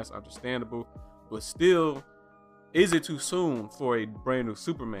doing, then that's understandable. But still, is it too soon for a brand new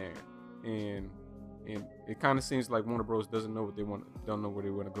Superman? And it kind of seems like Warner Bros. Don't know where they want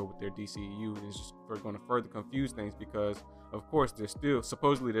to go with their DCEU. And it's just going to further confuse things because, of course, they're still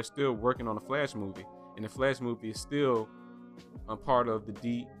working on a Flash movie, and the Flash movie is still a part of the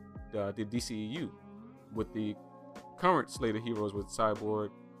DCEU with the current slate of heroes with Cyborg,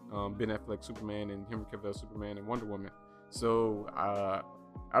 Ben Affleck Superman, and Henry Cavill Superman and Wonder Woman. So I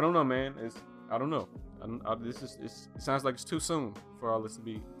don't know, man. I don't know. It sounds like it's too soon for all this to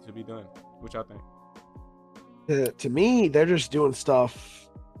be done. Which I think. To me, they're just doing stuff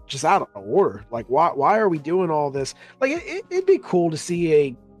just out of order. Like, why are we doing all this? Like, it'd be cool to see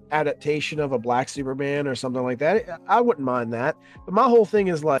a adaptation of a Black Superman or something like that. I wouldn't mind that. But my whole thing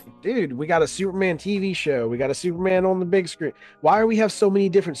is like, dude, we got a Superman TV show. We got a Superman on the big screen. Why do we have so many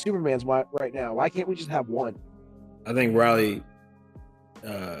different Supermans right now? Why can't we just have one? I think Riley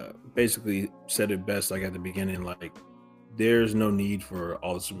basically said it best, like at the beginning, like there's no need for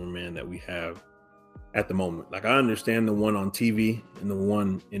all the Superman that we have at the moment. Like, I understand the one on TV and the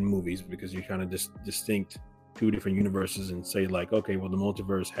one in movies because you're kind of distinct two different universes, and say like, okay, well, the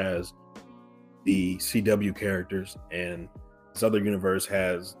multiverse has the CW characters and this other universe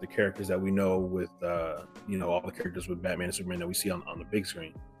has the characters that we know with all the characters with Batman and Superman that we see on the big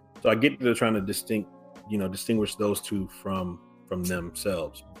screen. So I get that they're trying to distinguish those two from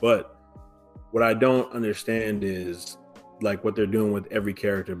themselves. But what I don't understand is like what they're doing with every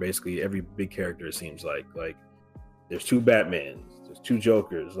character, basically every big character. It seems like there's two Batmans, there's two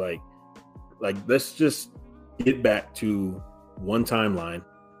Jokers. Like let's just get back to one timeline,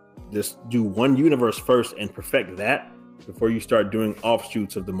 just do one universe first and perfect that before you start doing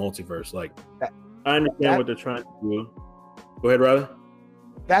offshoots of the multiverse. Like, I understand what they're trying to do. Go ahead, Riley.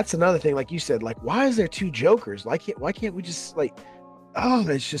 That's another thing, like you said, like, why is there two Jokers? Why can't we just like, oh,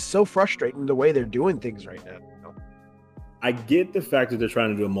 it's just so frustrating the way they're doing things right now. I get the fact that they're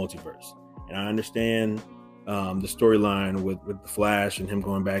trying to do a multiverse, and I understand the storyline with the Flash and him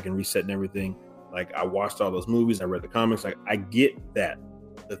going back and resetting everything. Like, I watched all those movies, I read the comics. Like, I get that.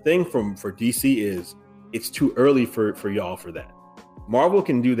 The thing for DC is it's too early for y'all for that. Marvel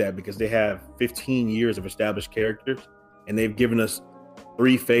can do that because they have 15 years of established characters, and they've given us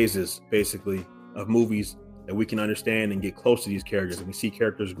 3 phases basically of movies that we can understand and get close to these characters. And we see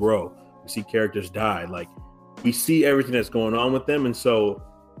characters grow, we see characters die. Like, we see everything that's going on with them, and so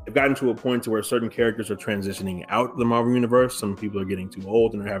they've gotten to a point to where certain characters are transitioning out of the Marvel universe. Some people are getting too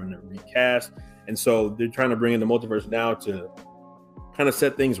old and they're having to recast, and so they're trying to bring in the multiverse now to kind of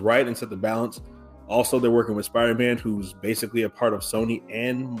set things right and set the balance. Also, they're working with Spider-Man, who's basically a part of Sony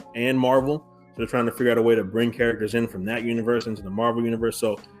and Marvel. So they're trying to figure out a way to bring characters in from that universe into the Marvel universe.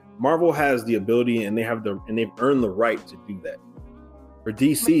 So Marvel has the ability, and they've earned the right to do that. For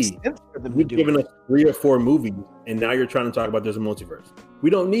DC, we've given us 3 or 4 movies, and now you're trying to talk about there's a multiverse. We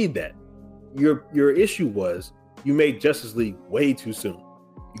don't need that. Your issue was you made Justice League way too soon.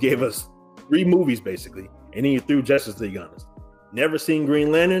 You gave us 3 movies basically, and then you threw Justice League on us. Never seen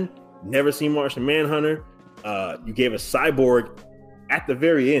Green Lantern, never seen Martian Manhunter. You gave us Cyborg at the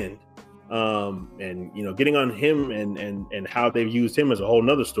very end, and getting on him and how they've used him is a whole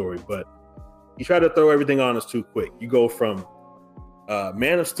nother story. But you try to throw everything on us too quick. You go from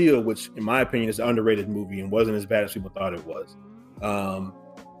Man of Steel, which in my opinion is an underrated movie and wasn't as bad as people thought it was.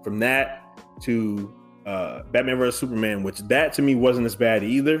 From that to Batman vs Superman, which that to me wasn't as bad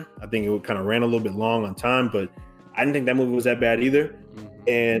either. I think it kind of ran a little bit long on time, but I didn't think that movie was that bad either. Mm-hmm.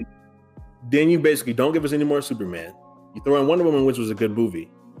 And then you basically don't give us any more Superman. You throw in Wonder Woman, which was a good movie,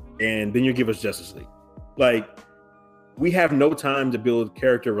 and then you give us Justice League. Like, we have no time to build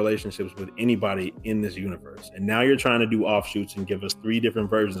character relationships with anybody in this universe. And now you're trying to do offshoots and give us 3 different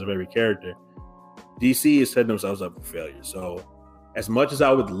versions of every character. DC is setting themselves up for failure. So as much as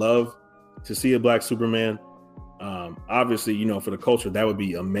I would love to see a Black Superman, obviously, for the culture, that would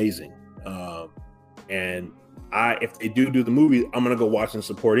be amazing. And if they do the movie, I'm going to go watch and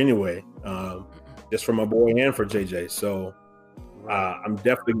support anyway, just for my boy and for JJ. So I'm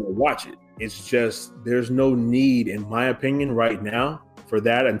definitely going to watch it. It's just, there's no need, in my opinion, right now for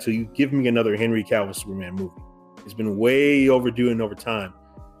that until you give me another Henry Cavill Superman movie. It's been way overdue and over time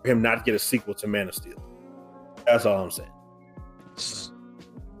for him not to get a sequel to Man of Steel. That's all I'm saying.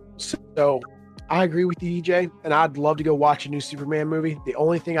 So I agree with you, EJ, and I'd love to go watch a new Superman movie. The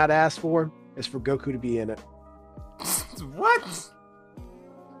only thing I'd ask for is for Goku to be in it. What?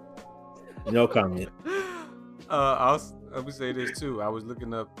 No comment. I would say this too. I was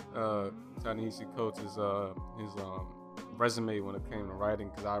looking up Ta-Nehisi Coates' his resume when it came to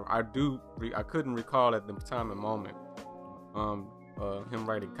writing, because I couldn't recall at the time and moment him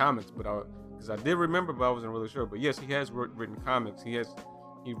writing comics, but because I did remember, but I wasn't really sure. But yes, he has written comics. He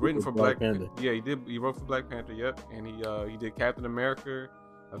written for Black Panther. Yeah, he did. He wrote for Black Panther. Yep, and he did Captain America,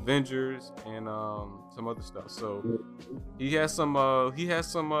 Avengers, and some other stuff. So he has some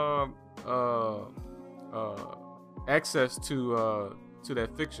access to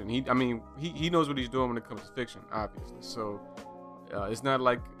that fiction. He knows what he's doing when it comes to fiction, obviously. So it's not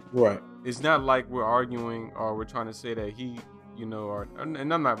like right. It's not like we're arguing or we're trying to say that he you know, or and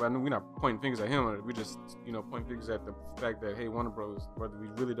I'm not. I mean, we're not pointing fingers at him. We just, you know, pointing fingers at the fact that, hey, Warner Bros. Whether we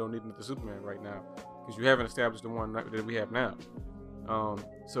really don't need another Superman right now because you haven't established the one that we have now.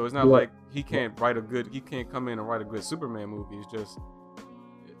 So it's not like he can't come in and write a good Superman movie. It's just,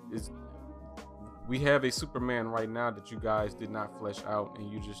 we have a Superman right now that you guys did not flesh out,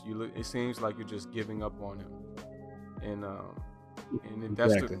 and you look. It seems like you're just giving up on him, and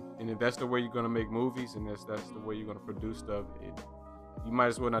if that's the way you're gonna make movies, and that's the way you're gonna produce stuff, you might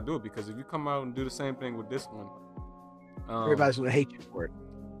as well not do it, because if you come out and do the same thing with this one, everybody's gonna hate you for it.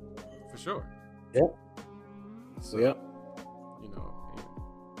 For sure. Yep. So, you know,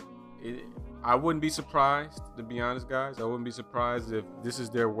 I wouldn't be surprised, to be honest, guys. I wouldn't be surprised if this is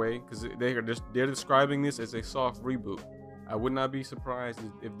their way, because they're describing this as a soft reboot. I would not be surprised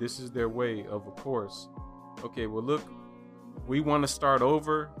if this is their way of course, okay, well, look, we want to start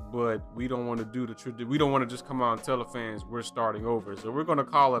over, but we don't want to do we don't want to just come out and tell the fans we're starting over, so we're going to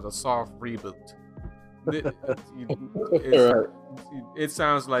call it a soft reboot. It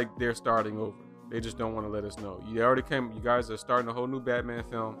sounds like they're starting over. They just don't want to let us know. You guys are starting a whole new Batman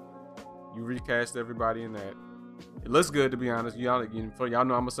film. You recast everybody in that. It looks good, to be honest. Y'all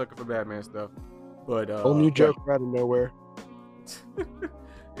know I'm a sucker for Batman stuff. But whole new joke out of nowhere.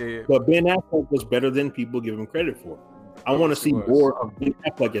 Yeah. But Ben Affleck was better than people give him credit for. I want to see more of Ben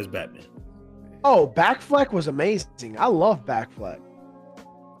Affleck as Batman. Oh, Batfleck was amazing. I love Batfleck.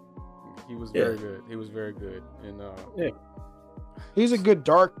 He was very good. He was very good. And he's a good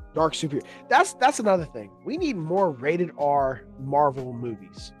dark superhero. That's another thing. We need more rated R Marvel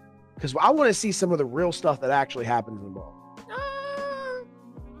movies, because I want to see some of the real stuff that actually happens in the world.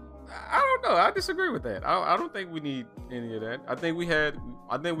 I don't know. I disagree with that. I don't think we need any of that. I think we got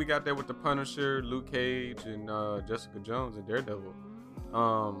that with the Punisher, Luke Cage, and Jessica Jones and Daredevil.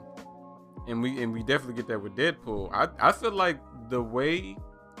 And we definitely get that with Deadpool. I feel like the way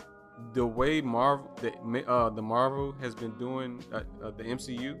Marvel the Marvel has been doing the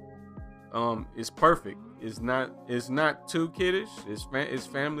MCU is perfect. It's not too kiddish. It's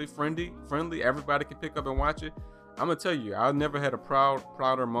family friendly. Everybody can pick up and watch it. I'm gonna tell you, I never had a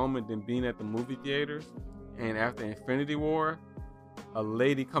prouder moment than being at the movie theaters, and after Infinity War, a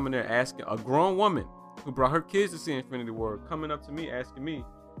lady coming there asking, a grown woman who brought her kids to see Infinity War, coming up to me asking me,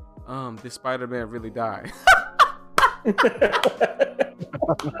 did Spider-Man really die?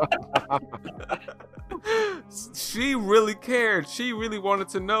 She really cared. She really wanted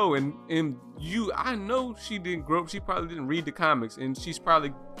to know, and I know she didn't grow up. She probably didn't read the comics, and she's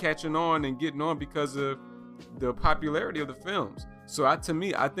probably catching on and getting on because of the popularity of the films. So to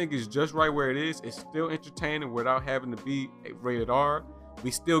me, I think it's just right where it is. It's still entertaining without having to be rated R.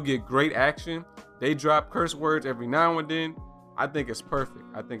 We still get great action. They drop curse words every now and then. I think it's perfect.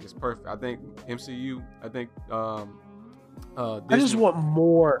 I think MCU. I just want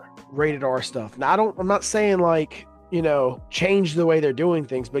more rated R stuff. Now, I'm not saying like, change the way they're doing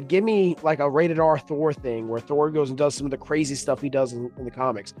things, but give me like a rated R Thor thing where Thor goes and does some of the crazy stuff he does in the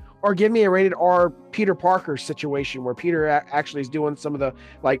comics, or give me a rated R Peter Parker situation where Peter actually is doing some of the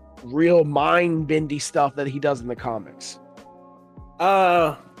like real mind bendy stuff that he does in the comics.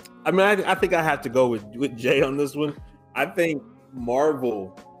 I think I have to go with Jay on this one. I think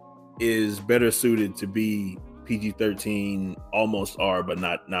Marvel is better suited to be PG-13, almost R, but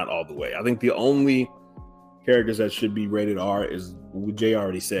not all the way. I think the only characters that should be rated R is what Jay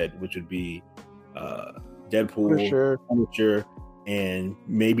already said, which would be Deadpool, Punisher, and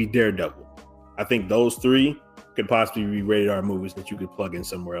maybe Daredevil. I think those three could possibly be rated R movies that you could plug in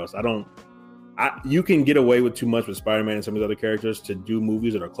somewhere else. You can get away with too much with Spider-Man and some of the other characters to do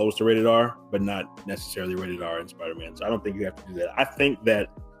movies that are close to rated R, but not necessarily rated R in Spider-Man. So I don't think you have to do that. I think that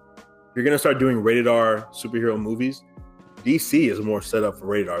if you're going to start doing rated R superhero movies, DC is more set up for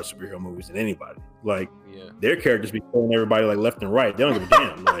rated R superhero movies than anybody. Like, their characters be killing everybody like left and right. They don't give a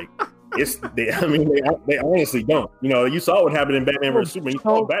damn. Like, they honestly don't. You saw what happened in Batman vs Superman. You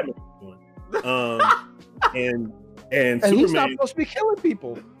saw what Batman was doing. And Superman, he's not supposed to be killing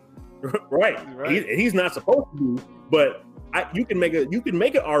people. Right. He's not supposed to be. But you can make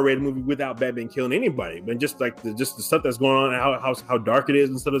an R-rated movie without Batman killing anybody. But just like the stuff that's going on, how dark it is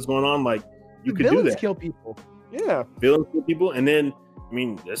and stuff that's going on, like you could do that. Kill people. Yeah. Villains kill people, and then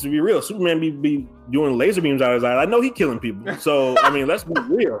let's be real. Superman be doing laser beams out of his eyes. I know he killing people. So let's be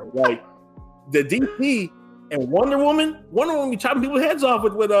real. Like the DC and Wonder Woman be chopping people's heads off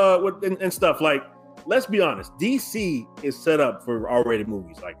with and stuff. Like, let's be honest. DC is set up for R-rated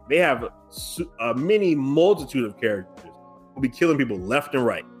movies. Like, they have a mini multitude of characters who be killing people left and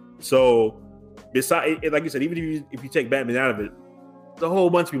right. So, besides, like you said, even if you take Batman out of it, there's a whole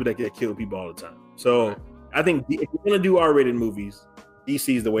bunch of people that get killed people all the time. So, I think if you're gonna do R-rated movies,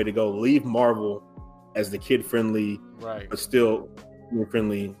 DC is the way to go. Leave Marvel as the kid-friendly, right, but still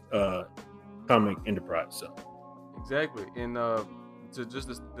friendly comic enterprise. So exactly. And to just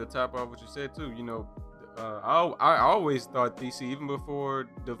the top off what you said too, you know, I always thought DC, even before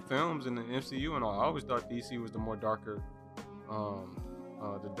the films and the MCU and all, I always thought DC was the more darker,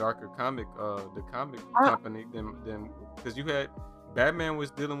 the darker comic, the comic company than because you had Batman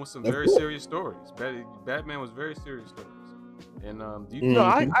was dealing with some very serious stories. Batman was very serious stories. And no,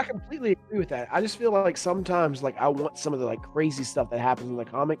 I completely agree with that. I just feel like sometimes like I want some of the like crazy stuff that happens in the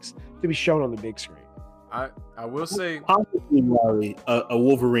comics to be shown on the big screen. I will say possibly a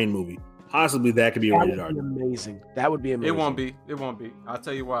Wolverine movie. Possibly that could be rated R. Amazing. That would be amazing. It won't be. It won't be. I'll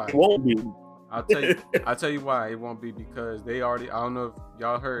tell you why. It won't be. I'll tell you why it won't be, because they already, I don't know if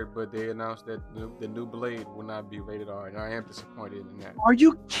y'all heard, but they announced that the new Blade will not be rated R, and I am disappointed in that. Are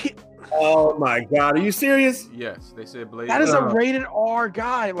you kidding? Oh my God, are you serious? Yes, they said Blade. That is a rated R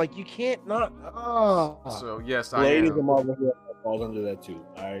guy. Like you can't not. So yes, Blade I is am. a Marvel hero that falls under that too.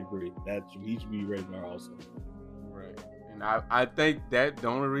 I agree. He should be rated R also. Right, and I think that the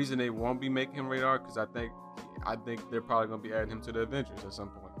only reason they won't be making him rated R, because I think they're probably gonna be adding him to the Avengers at some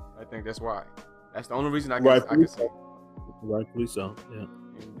point. I think that's why. That's the only reason I can say. Rightfully so. Yeah.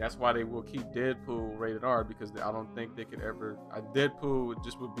 And that's why they will keep Deadpool rated R, because I don't think they could ever. Deadpool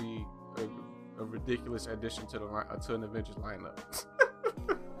just would be a ridiculous addition to an Avengers lineup.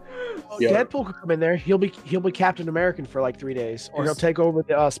 Deadpool could come in there. He'll be Captain American for like 3 days, or he'll take over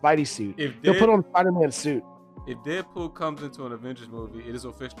the Spidey suit. He'll put on Spider-Man suit. If Deadpool comes into an Avengers movie, it is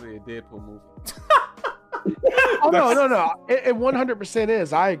officially a Deadpool movie. Oh no! It 100%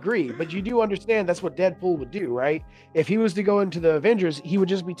 is. I agree, but you do understand that's what Deadpool would do, right? If he was to go into the Avengers, he would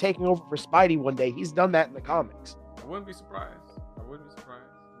just be taking over for Spidey one day. He's done that in the comics. I wouldn't be surprised. But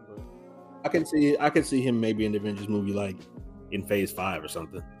I can see him maybe in the Avengers movie, like in Phase 5 or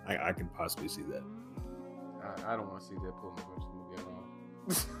something. I can possibly see that. I don't want to see Deadpool in the Avengers movie at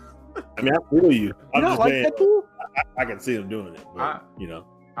all. I mean, I feel you. I'm just like saying, Deadpool? I can see him doing it, but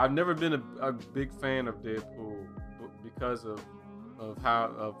I've never been a big fan of Deadpool because of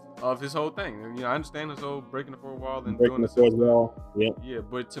his whole thing. You know, I understand his whole breaking the fourth wall and doing the fourth wall. Yeah,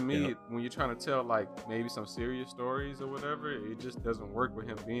 but to me, when you're trying to tell like maybe some serious stories or whatever, it just doesn't work with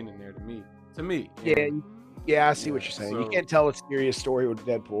him being in there. To me. Yeah, I see what you're saying. You can't tell a serious story with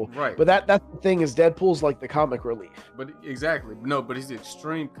Deadpool, right? But that's the thing, is Deadpool's like the comic relief. But exactly, no, but he's the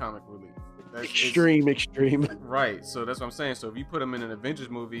extreme comic relief. Extreme. Right. So that's what I'm saying. So if you put him in an Avengers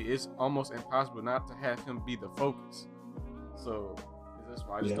movie, it's almost impossible not to have him be the focus. So that's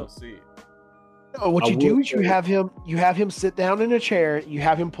why I just don't see it. No, what you do is you have him sit down in a chair, you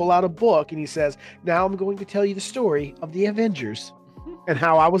have him pull out a book, and he says, "Now I'm going to tell you the story of the Avengers and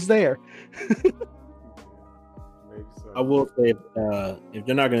how I was there." Maybe so. I will say, if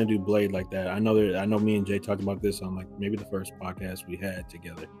they're not going to do Blade like that, I know me and Jay talked about this on like maybe the first podcast we had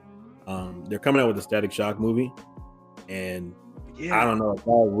together. They're coming out with a Static Shock movie, and I don't know if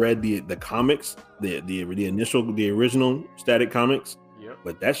I read the comics, the original Static comics. Yep.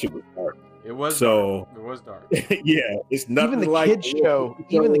 But that shit was dark. It was dark. Yeah, it's nothing even the like kids show.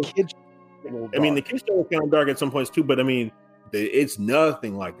 Even the kids. I mean, the kids show was kind of dark at some points too, but I mean, it's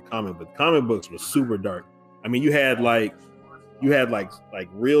nothing like the comic book. The comic books were super dark. I mean, you had like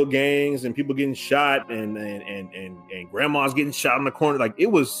real gangs and people getting shot and grandmas getting shot in the corner. Like,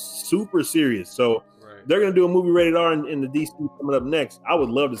 it was super serious. So they're gonna do a movie rated R in the DC coming up next. I would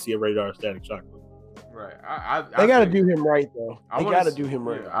love to see a rated R Static Shock movie. Right. They got to do him right though. They got to do him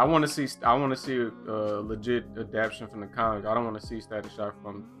right. I want to see a legit adaptation from the comic. I don't want to see Static Shock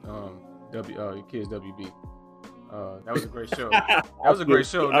from Kids WB. That was a great show. That was a great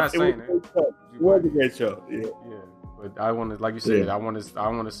show. Not saying it. It was a great show. Yeah. But I want to, like you said, I want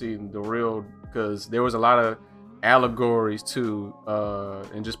to see the real, because there was a lot of allegories to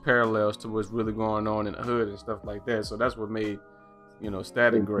and just parallels to what's really going on in the hood and stuff like that. So that's what made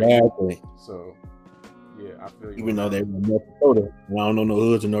Static great. So yeah, I feel you. Even though they were in North Dakota, and I don't know no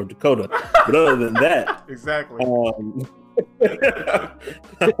hoods in North Dakota, but other than that, exactly. I don't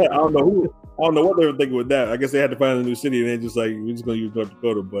know what they were thinking with that. I guess they had to find a new city, and they just like, we're just gonna use North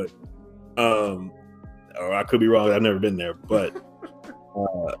Dakota. But or I could be wrong. I've never been there. But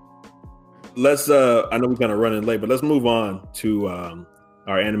let's. I know we're kind of running late, but let's move on to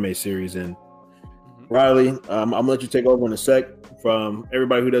our anime series. And Riley, I'm gonna let you take over in a sec. From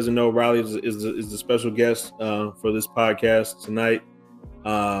everybody who doesn't know, Riley is the special guest for this podcast tonight.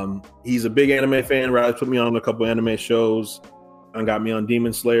 He's a big anime fan. Riley put me on a couple anime shows and got me on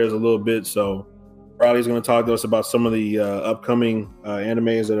Demon Slayers a little bit. So Riley's going to talk to us about some of the upcoming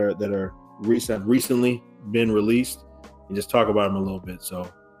animes that are recently been released and just talk about them a little bit. So,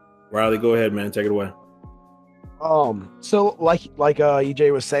 Riley, go ahead, man. Take it away. So like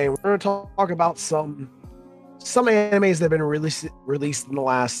EJ was saying, we're gonna talk about some animes that have been released in the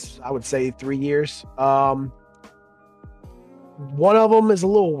last, I would say, 3 years. One of them is a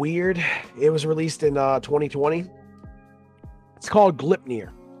little weird. It was released in 2020. It's called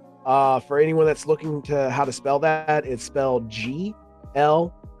Glipnir. For anyone that's looking to how to spell that, it's spelled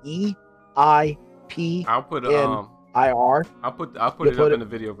GLEIPNIR. I'll put I'll put it up in the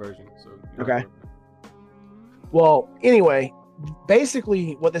video version. So okay. Well, anyway,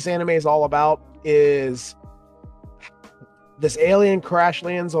 basically what this anime is all about is this alien crash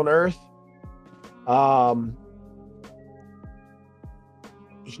lands on Earth.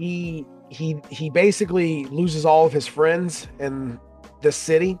 He basically loses all of his friends in this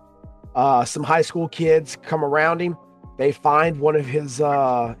city. Some high school kids come around him. They find one of his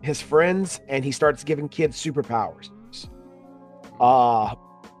friends, and he starts giving kids superpowers.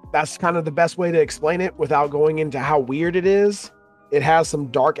 That's kind of the best way to explain it without going into how weird it is. It has some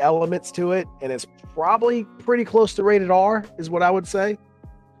dark elements to it, and it's probably pretty close to rated R, is what I would say.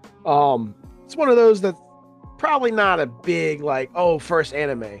 It's one of those that's probably not a big first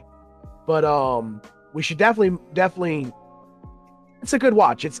anime, but we should definitely. It's a good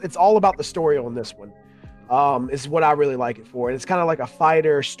watch. It's all about the story on this one. Is what I really like it for. And it's kind of like a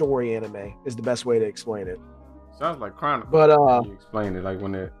fighter story anime is the best way to explain it. Sounds like Chronicle. But you explained it, like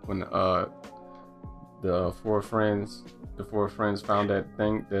when the four friends found that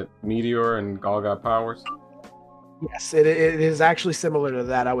thing, that meteor, and all got powers. Yes, it is actually similar to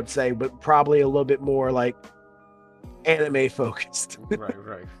that, I would say, but probably a little bit more like anime focused.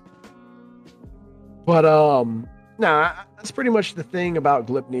 Right. But that's pretty much the thing about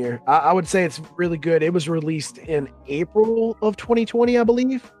Glipnir. I would say it's really good. It was released in April of 2020, I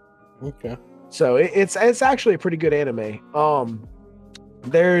believe. Okay. So it's actually a pretty good anime.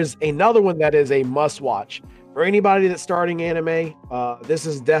 There's another one that is a must watch for anybody that's starting anime. This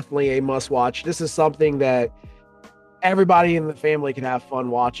is definitely a must watch. This is something that everybody in the family can have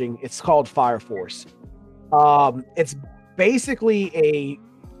fun watching. It's called Fire Force. It's basically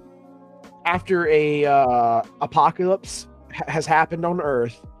after a apocalypse has happened on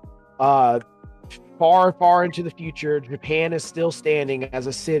Earth, far into the future, Japan is still standing as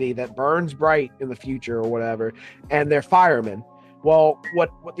a city that burns bright in the future or whatever, and they're firemen. Well, what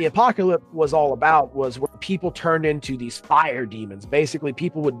the apocalypse was all about was where people turned into these fire demons. Basically,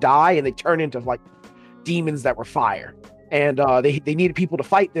 people would die and they turn into like demons that were fire, and they needed people to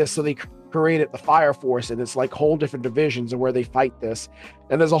fight this, so they created the Fire Force, and it's like whole different divisions of where they fight this.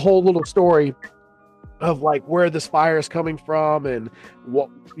 And there's a whole little story of like where this fire is coming from, and what,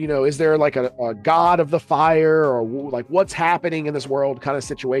 is there like a god of the fire, or like what's happening in this world kind of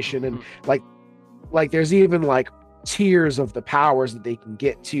situation. And like there's even like tiers of the powers that they can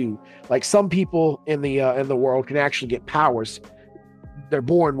get to. Like some people in the world can actually get powers, they're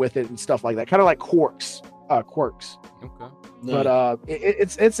born with it and stuff like that, kind of like quirks. Okay. But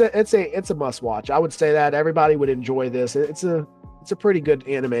it's a must watch. I would say that everybody would enjoy this. It's a pretty good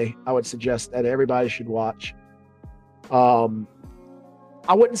anime. I would suggest that everybody should watch. I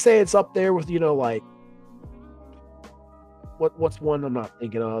wouldn't say it's up there with like what's one I'm not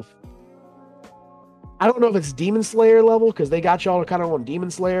thinking of. I don't know if it's Demon Slayer level, because they got y'all kind of on Demon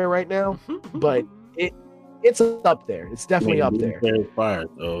Slayer right now, but it's up there. It's definitely up there. Fire,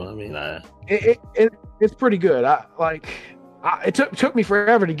 so I mean, it's pretty good. It took me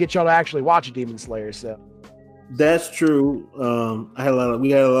forever to get y'all to actually watch Demon Slayer. So that's true.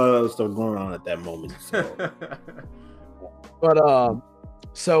 We had a lot of other stuff going on at that moment. So. But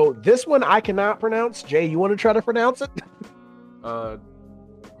so this one I cannot pronounce. Jay, you want to try to pronounce it? Well,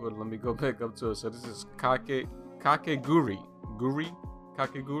 let me go back up to it. So this is Kakeguri.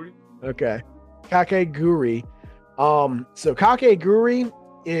 Kakeguri. Okay, Kakeguri. So Kakeguri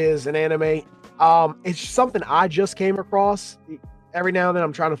is an anime. It's something I just came across. Every now and then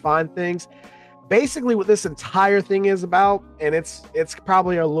I'm trying to find things. Basically what this entire thing is about, and it's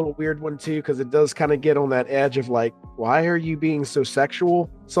probably a little weird one too, because it does kind of get on that edge of like, why are you being so sexual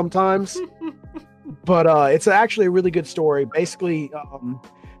sometimes? But it's actually a really good story. Basically,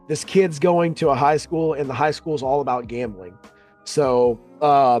 this kid's going to a high school, and the high school is all about gambling. So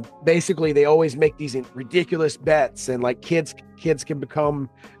basically they always make these ridiculous bets, and like kids can become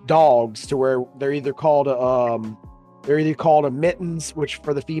dogs, to where they're either called a mittens, which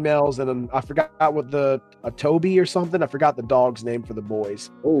for the females, and then I forgot what a Toby or something. I forgot the dog's name for the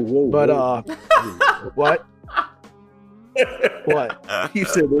boys. Whoa. What? What? You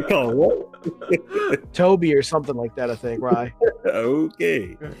said they're called what? Toby or something like that, I think, right?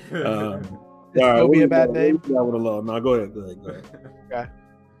 Okay. Toby a bad name? That one alone. No, go ahead. Okay.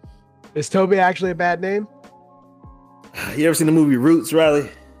 Is Toby actually a bad name? You ever seen the movie Roots, Riley?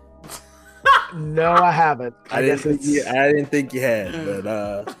 No, I haven't. I didn't think you had,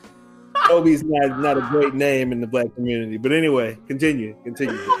 but Toby's not a great name in the black community. But anyway, continue.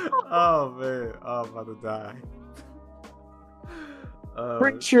 Oh man, I'm about to die.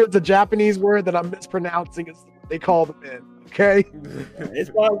 Pretty sure it's a Japanese word that I'm mispronouncing. It's what they call them in. Okay. It's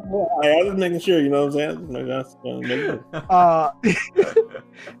possible. I was making sure. You know what I'm saying?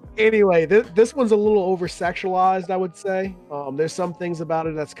 Anyway, this one's a little over sexualized, I would say. There's some things about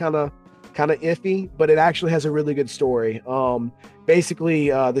it that's kind of iffy, but it actually has a really good story. Basically,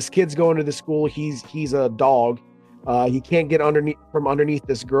 this kid's going to the school. He's a dog. He can't get underneath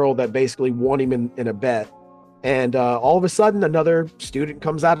this girl that basically won him in a bet. And all of a sudden, another student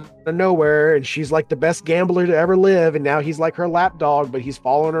comes out of nowhere, and she's like the best gambler to ever live. And now he's like her lap dog, but he's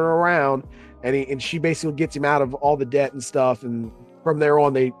following her around, and she basically gets him out of all the debt and stuff. And from there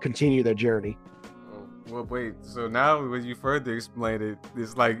on, they continue their journey. Well, wait. So now, when you further explain it,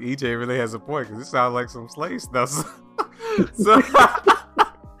 it's like EJ really has a point because it sounds like some slave stuff. So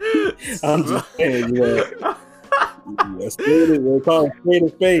I'm just saying, we're calling spade a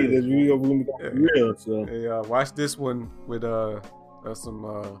spade as we real. So hey, watch this one with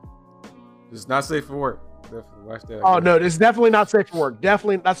some. It's not safe for work. Definitely watch that. Oh no, it's definitely not safe for work.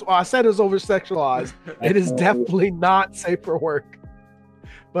 Definitely, that's why I said it was over sexualized. It is definitely not safe for work.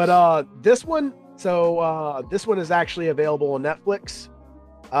 But this one. So this one is actually available on Netflix.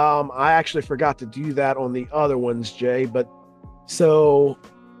 I actually forgot to do that on the other ones, Jay. But so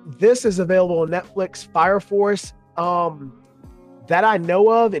this is available on Netflix. Fire Force. That I know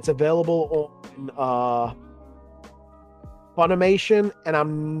of, it's available on Funimation, and I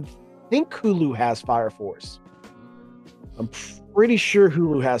think Hulu has Fire Force. I'm pretty sure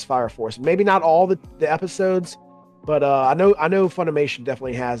Hulu has Fire Force. Maybe not all the episodes. But I know Funimation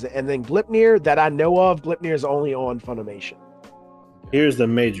definitely has it. And then Gleipnir, that I know of, Gleipnir is only on Funimation. Here's the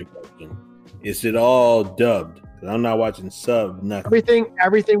major question. Is it all dubbed? Because I'm not watching sub, nothing.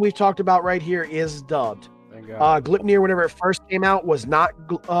 Everything we've talked about right here is dubbed. Gleipnir, whenever it first came out, was not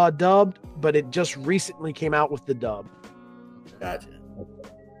dubbed, but it just recently came out with the dub. Gotcha.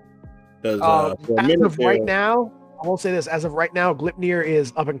 As of right now, I won't say this. As of right now, Gleipnir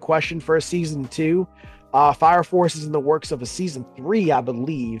is up in question for a season 2. Fire Force is in the works of a season 3, I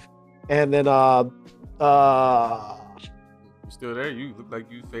believe. And then you still there? You look like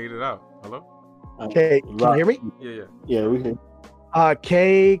you faded out. Hello? Okay, can you hear me? Yeah, we can.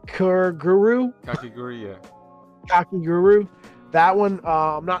 Kakiguru, yeah. Kakiguru. That one,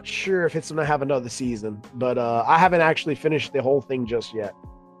 I'm not sure if it's gonna have another season, but I haven't actually finished the whole thing just yet.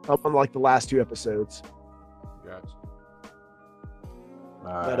 I'm on like the last 2 episodes. Gotcha.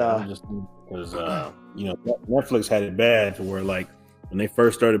 But just because Netflix had it bad to where like when they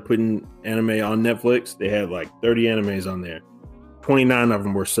first started putting anime on Netflix, they had like 30 animes on there. 29 of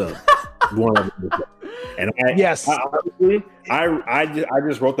them were sub. One of them was sub. And I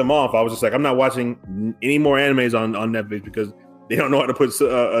just wrote them off. I was just like, I'm not watching any more animes on Netflix because they don't know how to put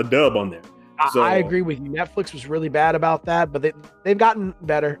a dub on there. So, I agree with you. Netflix was really bad about that, but they've gotten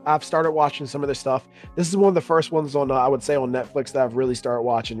better. I've started watching some of their stuff. This is one of the first ones on, I would say, on Netflix that I've really started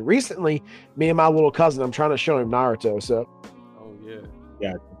watching. Recently, me and my little cousin, I'm trying to show him Naruto. So,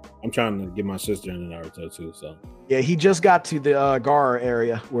 yeah, I'm trying to get my sister into Naruto too. So, yeah, he just got to the Gar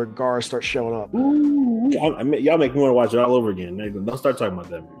area where Gar starts showing up. Ooh, y'all make me want to watch it all over again. Don't start talking about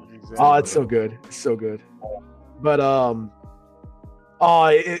that. Exactly. Oh, it's so good. It's so good. But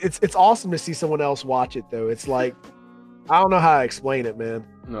it's awesome to see someone else watch it though. It's like, I don't know how to explain it, man.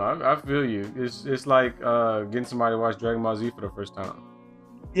 No, I feel you. It's like getting somebody to watch Dragon Ball Z for the first time.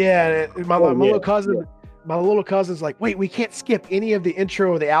 Yeah, my little cousin. Yeah. My little cousin's like, wait, we can't skip any of the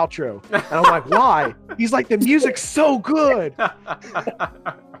intro or the outro. And I'm like, why? He's like, the music's so good.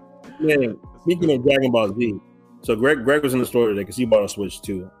 Man, speaking of Dragon Ball Z, so Greg was in the store today because he bought a Switch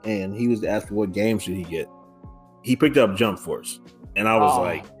too, and he was asked what game should he get. He picked up Jump Force. And I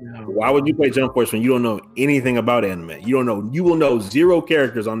was why would you play Jump Force when you don't know anything about anime? You will know 0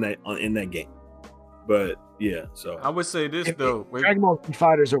 characters in that game. But yeah, so I would say this though. Dragon Ball Z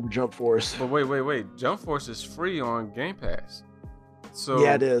Fighters over Jump Force. But wait. Jump Force is free on Game Pass. So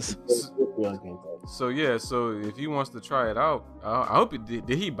yeah, it is. So if he wants to try it out, I hope did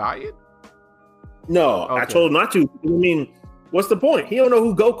he buy it? No, okay. I told him not to. I mean, what's the point? He don't know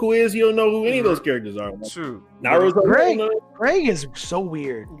who Goku is. He don't know who any of those characters are. True. Greg is so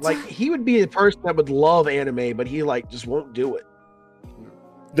weird. Like, he would be a person that would love anime, but he like just won't do it.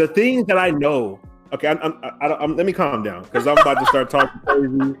 The things that I know Okay, let me calm down because I'm about to start talking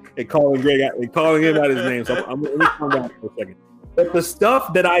crazy and calling Greg out, and calling him out his name. So let me calm down for a second. But the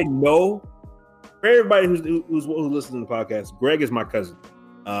stuff that I know, for everybody who listens to the podcast, Greg is my cousin.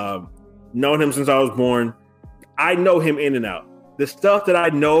 Known him since I was born. I know him in and out. The stuff that I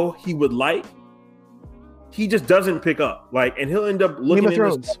know he would like, he just doesn't pick up. Like, and he'll end up looking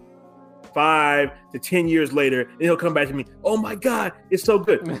at this 5 to 10 years later, and he'll come back to me. Oh my God, it's so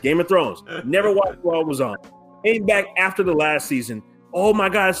good. Game of Thrones. Never watched while it was on. Came back after the last season. Oh my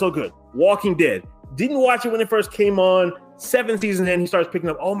God, it's so good. Walking Dead. Didn't watch it when it first came on. 7th season in, he starts picking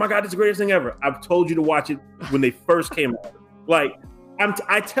up. Oh my God, it's the greatest thing ever. I've told you to watch it when they first came out. Like,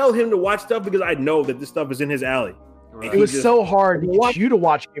 I tell him to watch stuff because I know that this stuff is in his alley. Right. It was so hard to get you to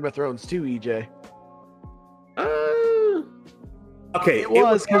watch Game of Thrones too, EJ. Okay, it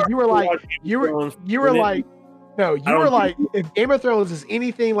was because you were like, if Game of Thrones is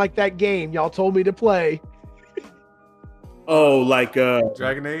anything like that game y'all told me to play. Oh, like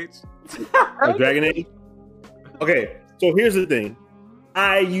Dragon Age? Dragon Age? Okay, so here's the thing.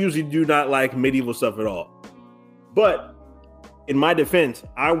 I usually do not like medieval stuff at all. But in my defense,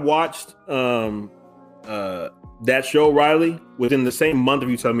 I watched that show, Riley, within the same month of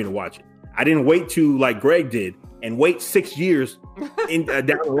you telling me to watch it. I didn't wait to, like Greg did, and wait 6 years down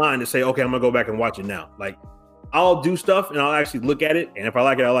the line to say, okay, I'm going to go back and watch it now. Like, I'll do stuff, and I'll actually look at it, and if I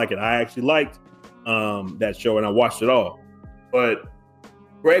like it, I like it. I actually liked that show, and I watched it all. But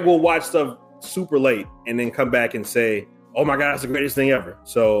Greg will watch stuff super late and then come back and say, oh my God, that's the greatest thing ever.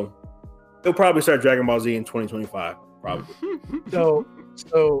 So he'll probably start Dragon Ball Z in 2025, probably. So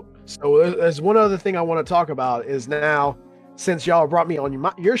there's one other thing I want to talk about is now, since y'all brought me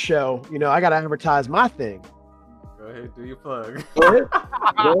on your show, you know, I got to advertise my thing. Go ahead, do your plug.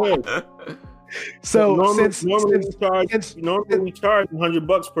 Go ahead. So normally we charge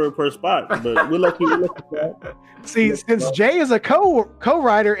 $100 per spot, but we'll let you try. See, since Jay is a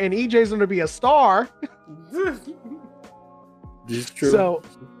co-writer and EJ's going to be a star. This is true.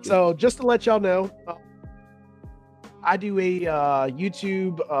 So just to let y'all know, I do a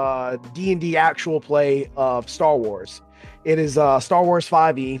YouTube D&D actual play of Star Wars. It is Star Wars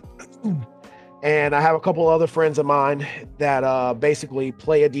 5e. And I have a couple other friends of mine that basically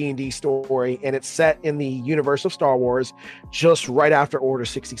play a D&D story, and it's set in the universe of Star Wars just right after Order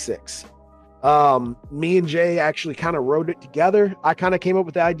 66. Me and Jay actually kind of wrote it together. I kind of came up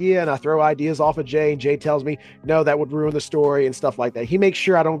with the idea, and I throw ideas off of Jay, and Jay tells me, no, that would ruin the story and stuff like that. He makes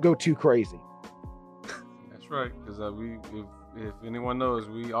sure I don't go too crazy. That's right, because if anyone knows,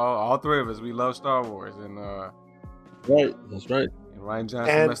 we all three of us, we love Star Wars, and right, that's right. Ryan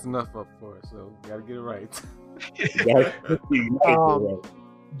Johnson messed enough up for us, so we gotta get it right.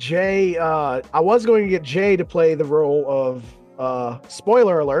 Jay, I was going to get Jay to play the role of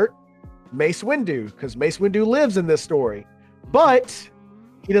spoiler alert, Mace Windu, because Mace Windu lives in this story, but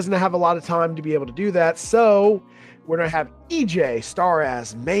he doesn't have a lot of time to be able to do that. So we're gonna have EJ star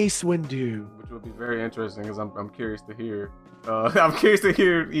as Mace Windu, which will be very interesting because I'm curious to hear. I'm curious to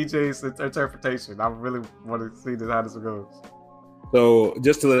hear EJ's interpretation. I really want to see how this goes. So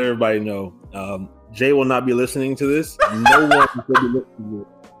just to let everybody know, Jay will not be listening to this. No one will be listening to it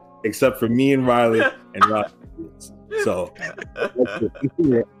except for me and Riley and Riley. So,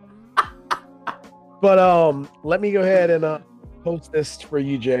 but let me go ahead and post this for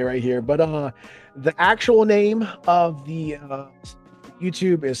you, Jay, right here. But the actual name of the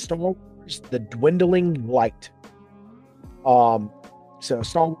YouTube is Star Wars: The Dwindling Light. So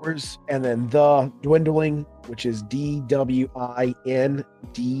Star Wars, and then The Dwindling, which is DWINDLING, light.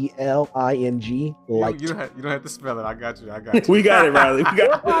 You don't have to spell it. I got you. We got it, Riley. We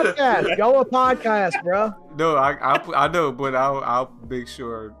got podcast. Y'all a podcast, bro. No, I know, but I'll make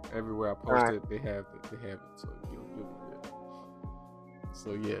sure everywhere I post it, they have it. So you'll be good.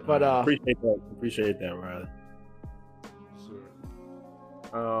 So yeah. But appreciate that, Riley.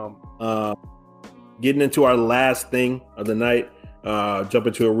 Sure. Getting into our last thing of the night. Jump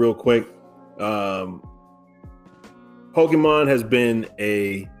into it real quick. Pokemon has been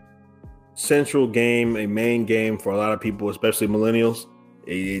a central game, a main game for a lot of people, especially millennials.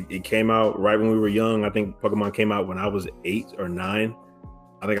 It came out right when we were young. I think Pokemon came out when I was 8 or 9.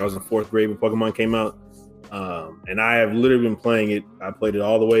 I think I was in 4th grade when Pokemon came out. And I have literally been playing it. I played it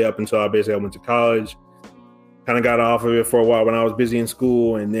all the way up until I went to college. Kind of got off of it for a while when I was busy in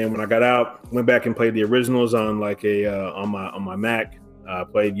school, and then when I got out, went back and played the originals on like on my Mac.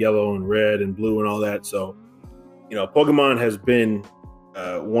 Played Yellow and Red and Blue and all that. So, you know, Pokemon has been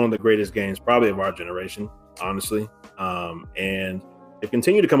one of the greatest games probably of our generation, honestly. And they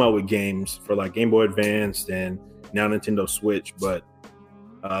continue to come out with games for like Game Boy Advance and now Nintendo Switch. But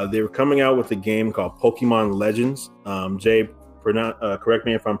They were coming out with a game called Pokemon Legends. Jay, correct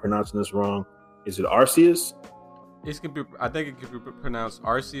me if I'm pronouncing this wrong. Is it Arceus? I think it could be pronounced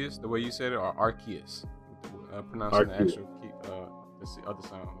Arceus, the way you said it, or Arceus, pronouncing the actual the other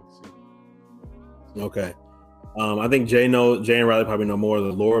sound. Let's see. Okay. I think Jay and Riley probably know more of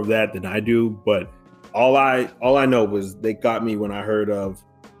the lore of that than I do, but all I know was they got me when I heard of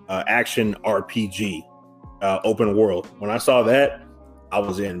action RPG, open world. When I saw that, I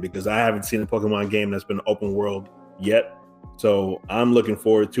was in, because I haven't seen a Pokemon game that's been open world yet. So I'm looking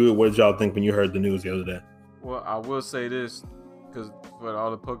forward to it. What did y'all think when you heard the news the other day? Well, I will say this, because for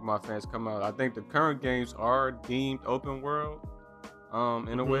all the Pokemon fans come out, I think the current games are deemed open world,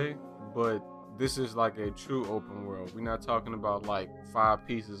 in a way, but this is like a true open world. We're not talking about like 5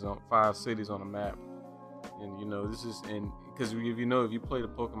 cities on a map, and this is because if you play the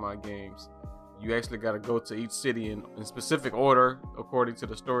Pokemon games, you actually got to go to each city in specific order according to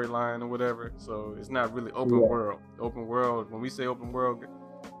the storyline or whatever. So it's not really open world. Open world, when we say open world,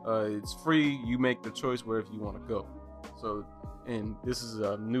 it's free. You make the choice wherever you want to go. So, and this is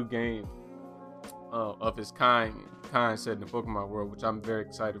a new game of its kind set in the Pokemon world, which I'm very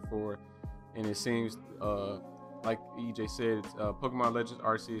excited for. And it seems like EJ said, it's Pokemon Legends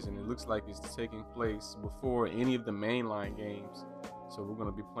Arceus, and it looks like it's taking place before any of the mainline games. So we're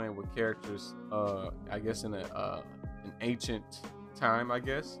gonna be playing with characters, I guess in an ancient time, I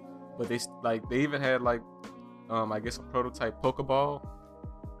guess. But they even had I guess a prototype Pokeball,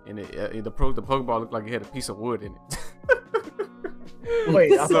 and the Pokeball looked like it had a piece of wood in it.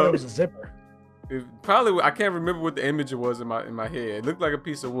 Wait, I thought it was a zipper. I can't remember what the image was in my head. It looked like a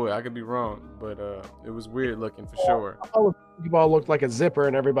piece of wood. I could be wrong, but it was weird looking for sure. I thought the Pokeball looked like a zipper,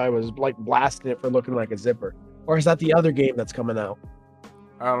 and everybody was like blasting it for looking like a zipper. Or is that the other game that's coming out?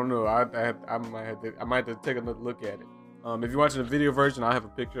 I don't know. I might have to take another look at it. If you're watching the video version, I have a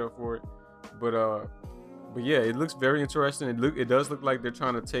picture up for it. But yeah, it looks very interesting. It does look like they're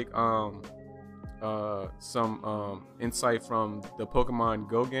trying to take some insight from the Pokemon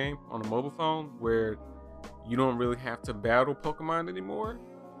Go game on a mobile phone, where you don't really have to battle Pokemon anymore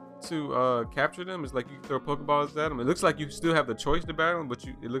to capture them. It's like you can throw Pokeballs at them. It looks like you still have the choice to battle them, but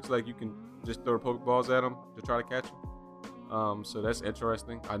it looks like you can just throw Pokeballs at them to try to catch them. So that's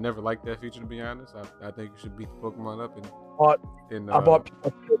interesting. I never liked that feature, to be honest. I think you should beat the Pokemon up. I bought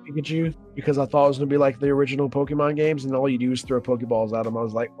Pikachu because I thought it was going to be like the original Pokemon games, and all you do is throw Pokeballs at them. I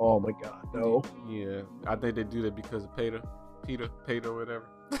was like, oh my god, no. Yeah, I think they do that because of Peter, whatever.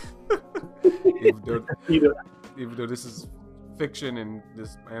 even though this is fiction and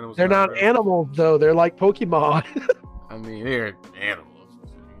this animals. They're not animals, though. They're like Pokemon. I mean, they're animals.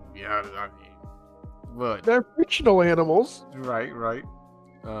 Yeah, but they're fictional animals. Right.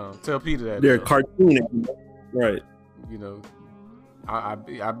 Tell Peter that. They're cartoon animals. Right. I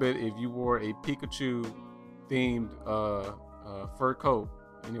bet if you wore a Pikachu themed fur coat,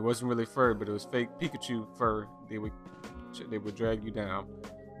 and it wasn't really fur, but it was fake Pikachu fur, they would drag you down.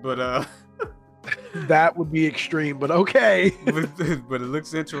 But that would be extreme, but okay. but it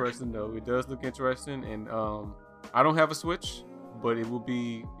looks interesting though. It does look interesting, and I don't have a Switch, but it will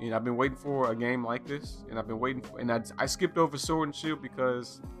be. I've been waiting for a game like this, and I've been waiting for. And I skipped over Sword and Shield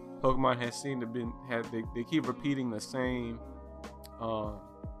because Pokemon has seemed to they keep repeating the same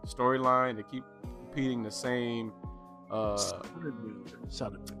storyline. They keep repeating the same. What's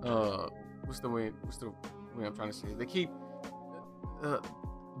the way I'm trying to say? They keep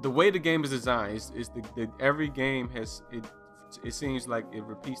the way the game is designed is every game has it. It seems like it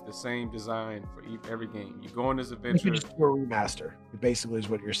repeats the same design for every game. You go on this adventure. You just do a remaster. It basically is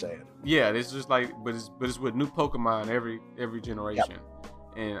what you're saying. Yeah, it's just like, but it's with new Pokemon every generation. Yep.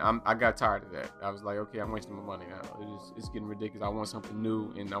 And I got tired of that. I was like, okay, I'm wasting my money now. It's getting ridiculous. I want something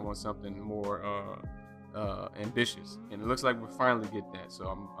new, and I want something more ambitious. And it looks like we're finally getting that. So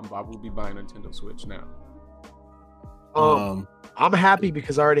I will be buying a Nintendo Switch now. I'm happy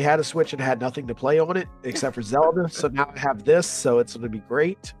because I already had a Switch and had nothing to play on it except for Zelda. So now I have this, so it's going to be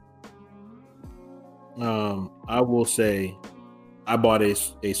great. I will say, I bought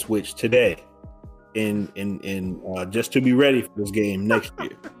a Switch today, in just to be ready for this game next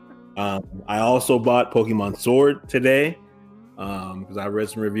year. I also bought Pokemon Sword today because I read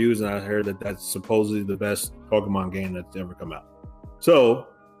some reviews and I heard that that's supposedly the best Pokemon game that's ever come out. So.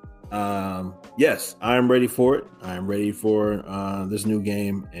 Yes, I am ready for it. I am ready for this new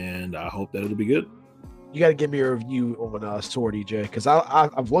game, and I hope that it'll be good. You got to give me a review on Sword, EJ, because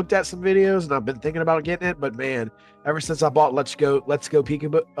I've looked at some videos and I've been thinking about getting it, but man, ever since I bought Let's Go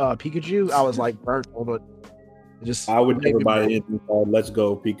Pikachu, I was like burnt on it. I would never buy anything called Let's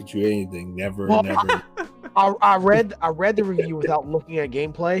Go Pikachu anything. Never. I read the review without looking at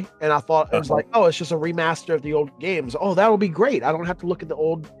gameplay, and I thought it was like, oh, it's just a remaster of the old games. Oh, that'll be great. I don't have to look at the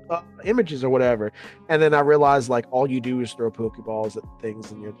old images or whatever. And then I realized like all you do is throw Pokeballs at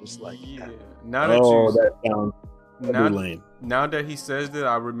things, and you're just like, yeah. That sounds lame. Now that he says that,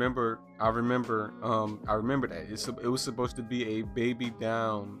 I remember that it was supposed to be a baby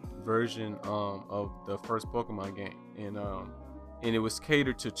down version of the first Pokemon game, and it was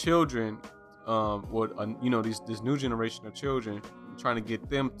catered to children, this new generation of children, trying to get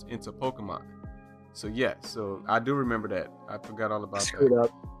them into Pokemon. So yeah, so I do remember that. I forgot all about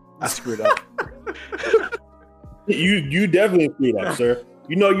that. I screwed up. You definitely screwed up, sir.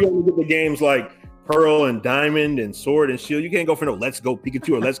 You only get the games like Pearl and Diamond and Sword and Shield. You can't go for no Let's Go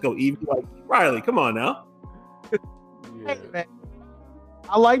Pikachu or Let's Go Eevee. Like, Riley, come on now. Yeah. Hey, man.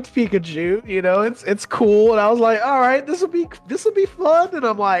 I liked Pikachu, it's cool, and I was like, all right, this will be fun, and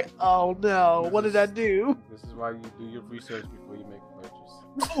I'm like, oh no, what did I do? This is why you do your research before you make a purchase.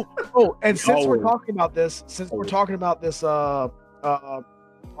 And since we're talking about this,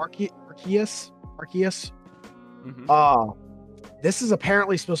 Arceus, Mm-hmm. this is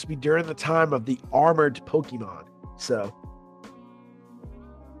apparently supposed to be during the time of the armored Pokemon. So,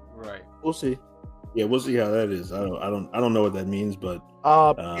 right, we'll see. Yeah, we'll see how that is. I don't know what that means, but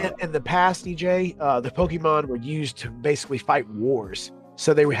in the past, EJ, the Pokemon were used to basically fight wars,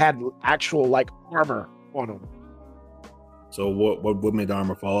 so they had actual like armor on them. So what made the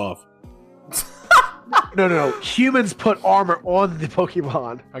armor fall off? No. Humans put armor on the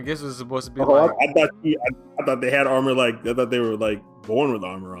Pokemon. I guess it was supposed to be I thought they had armor. I thought they were like born with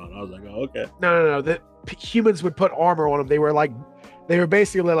armor on. I was like, oh, okay. No. The humans would put armor on them. They were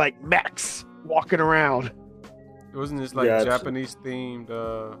basically like mechs walking around. Wasn't this like Japanese themed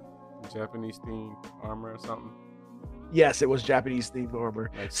armor or something? Yes, it was Japanese themed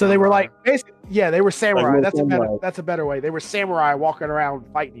armor. Like so they were like, basically, they were samurai. Like That's a better way. They were samurai walking around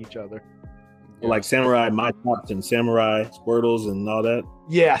fighting each other. Yeah. Like samurai Mitops and samurai Squirtles and all that.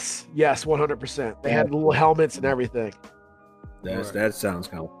 Yes, 100%. They had little helmets and everything. That sounds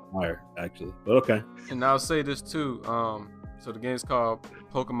kind of fire, actually. But okay. And I'll say this too. So the game's called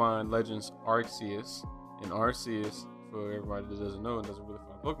Pokemon Legends Arceus, and Arceus, for everybody that doesn't know and doesn't really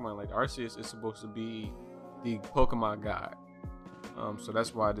find Pokemon, like Arceus is supposed to be the Pokemon god. So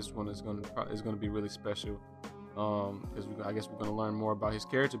that's why this one is going to be really special. Because I guess we're going to learn more about his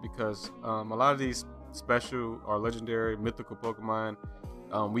character, because a lot of these special or legendary mythical Pokemon,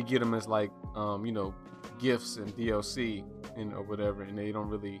 we get them as like gifts and DLC or whatever, and they don't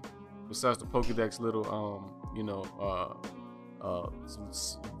really, besides the Pokedex little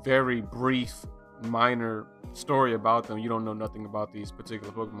very brief minor story about them, you don't know nothing about these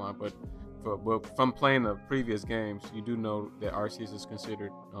particular Pokemon. But from playing the previous games, you do know that Arceus is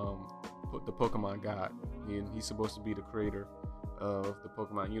considered the Pokemon god, and he's supposed to be the creator of the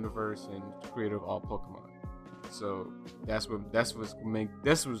Pokemon universe and the creator of all Pokemon. So that's what's going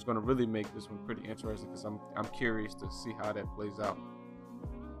to really make this one pretty interesting, because I'm curious to see how that plays out.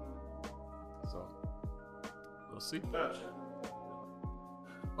 So we'll see.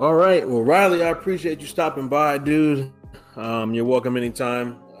 All right. Well, Riley, I appreciate you stopping by, dude. You're welcome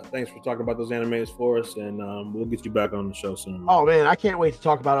anytime. Thanks for talking about those animes for us, and we'll get you back on the show soon. Oh man, I can't wait to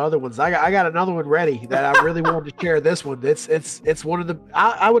talk about other ones. I got another one ready that I really wanted to share. This one, it's one of the.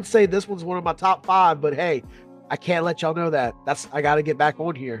 I would say this one's one of my top 5, but hey, I can't let y'all know that. I got to get back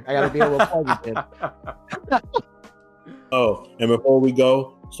on here. I got to be able to plug it in. Oh, and before we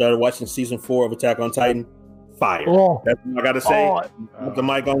go, started watching season 4 of Attack on Titan. Fire. Oh. That's what I got to say. Put the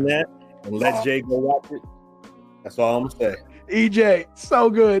mic on that and let Jay go watch it. That's all I'm gonna say. EJ, so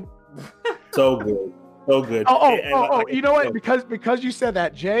good. So good. Oh, you know what? Because you said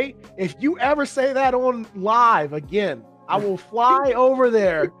that, Jay, if you ever say that on live again, I will fly over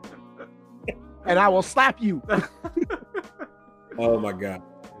there and I will slap you. Oh my God.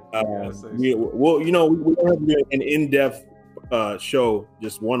 We don't have to do an in-depth show,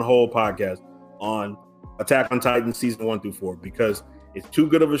 just one whole podcast on Attack on Titan season 1 through 4, because it's too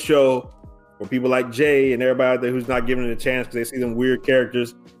good of a show for people like Jay and everybody out there who's not giving it a chance because they see them weird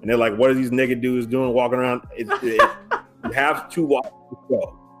characters and they're like, what are these nigga dudes doing walking around? You have to watch the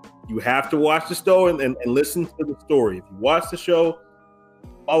show. You have to watch the show and listen to the story. If you watch the show,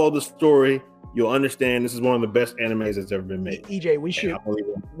 follow the story, you'll understand this is one of the best animes that's ever been made. EJ, we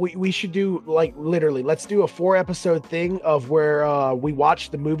should do, like, literally, let's do a 4-episode thing of where we watch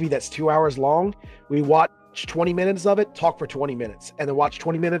the movie that's 2 hours long. We watch 20 minutes of it, talk for 20 minutes, and then watch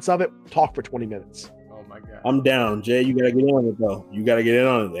 20 minits of it, talk for 20 minutes. Oh my God. I'm down. Jay, you gotta get in on it though. You gotta get in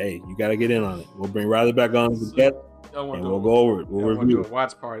on it. Hey, you gotta get in on it. We'll bring Riley back on the guest and we'll go over it. We'll review it.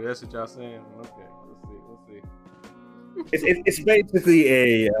 Watch party. That's what y'all saying. Okay. We'll see. It's basically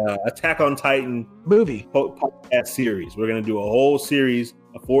a Attack on Titan movie podcast series. We're gonna do a whole series,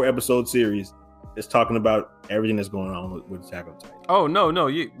 a 4-episode series, that's talking about everything that's going on with Attack on Titan. Oh no,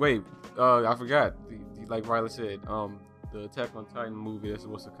 wait. I forgot. Like Riley said, the Attack on Titan movie is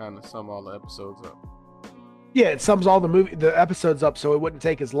what's to kind of sum all the episodes up. Yeah, it sums all the episodes up, so it wouldn't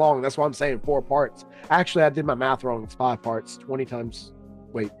take as long. That's why I'm saying 4 parts. Actually, I did my math wrong. It's 5 parts. 20 times.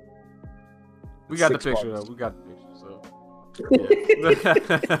 Wait. We got the picture though. We got the picture. So.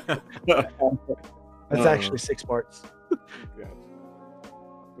 Yeah. That's actually 6 parts.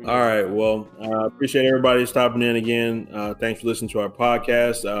 All right. Well, appreciate everybody stopping in again. Thanks for listening to our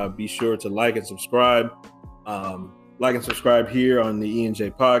podcast. Be sure to like and subscribe. Like and subscribe here on the E&J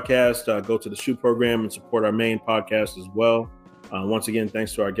podcast. Go to the Shoot program and support our main podcast as well. Once again,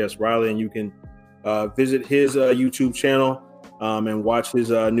 thanks to our guest Riley, and you can visit his YouTube channel and watch his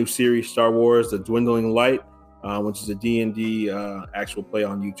new series, Star Wars: The Dwindling Light, which is a D&D actual play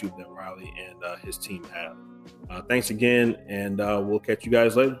on YouTube that Riley and his team have. Thanks again, and we'll catch you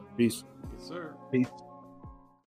guys later. Peace. Yes, sir. Peace.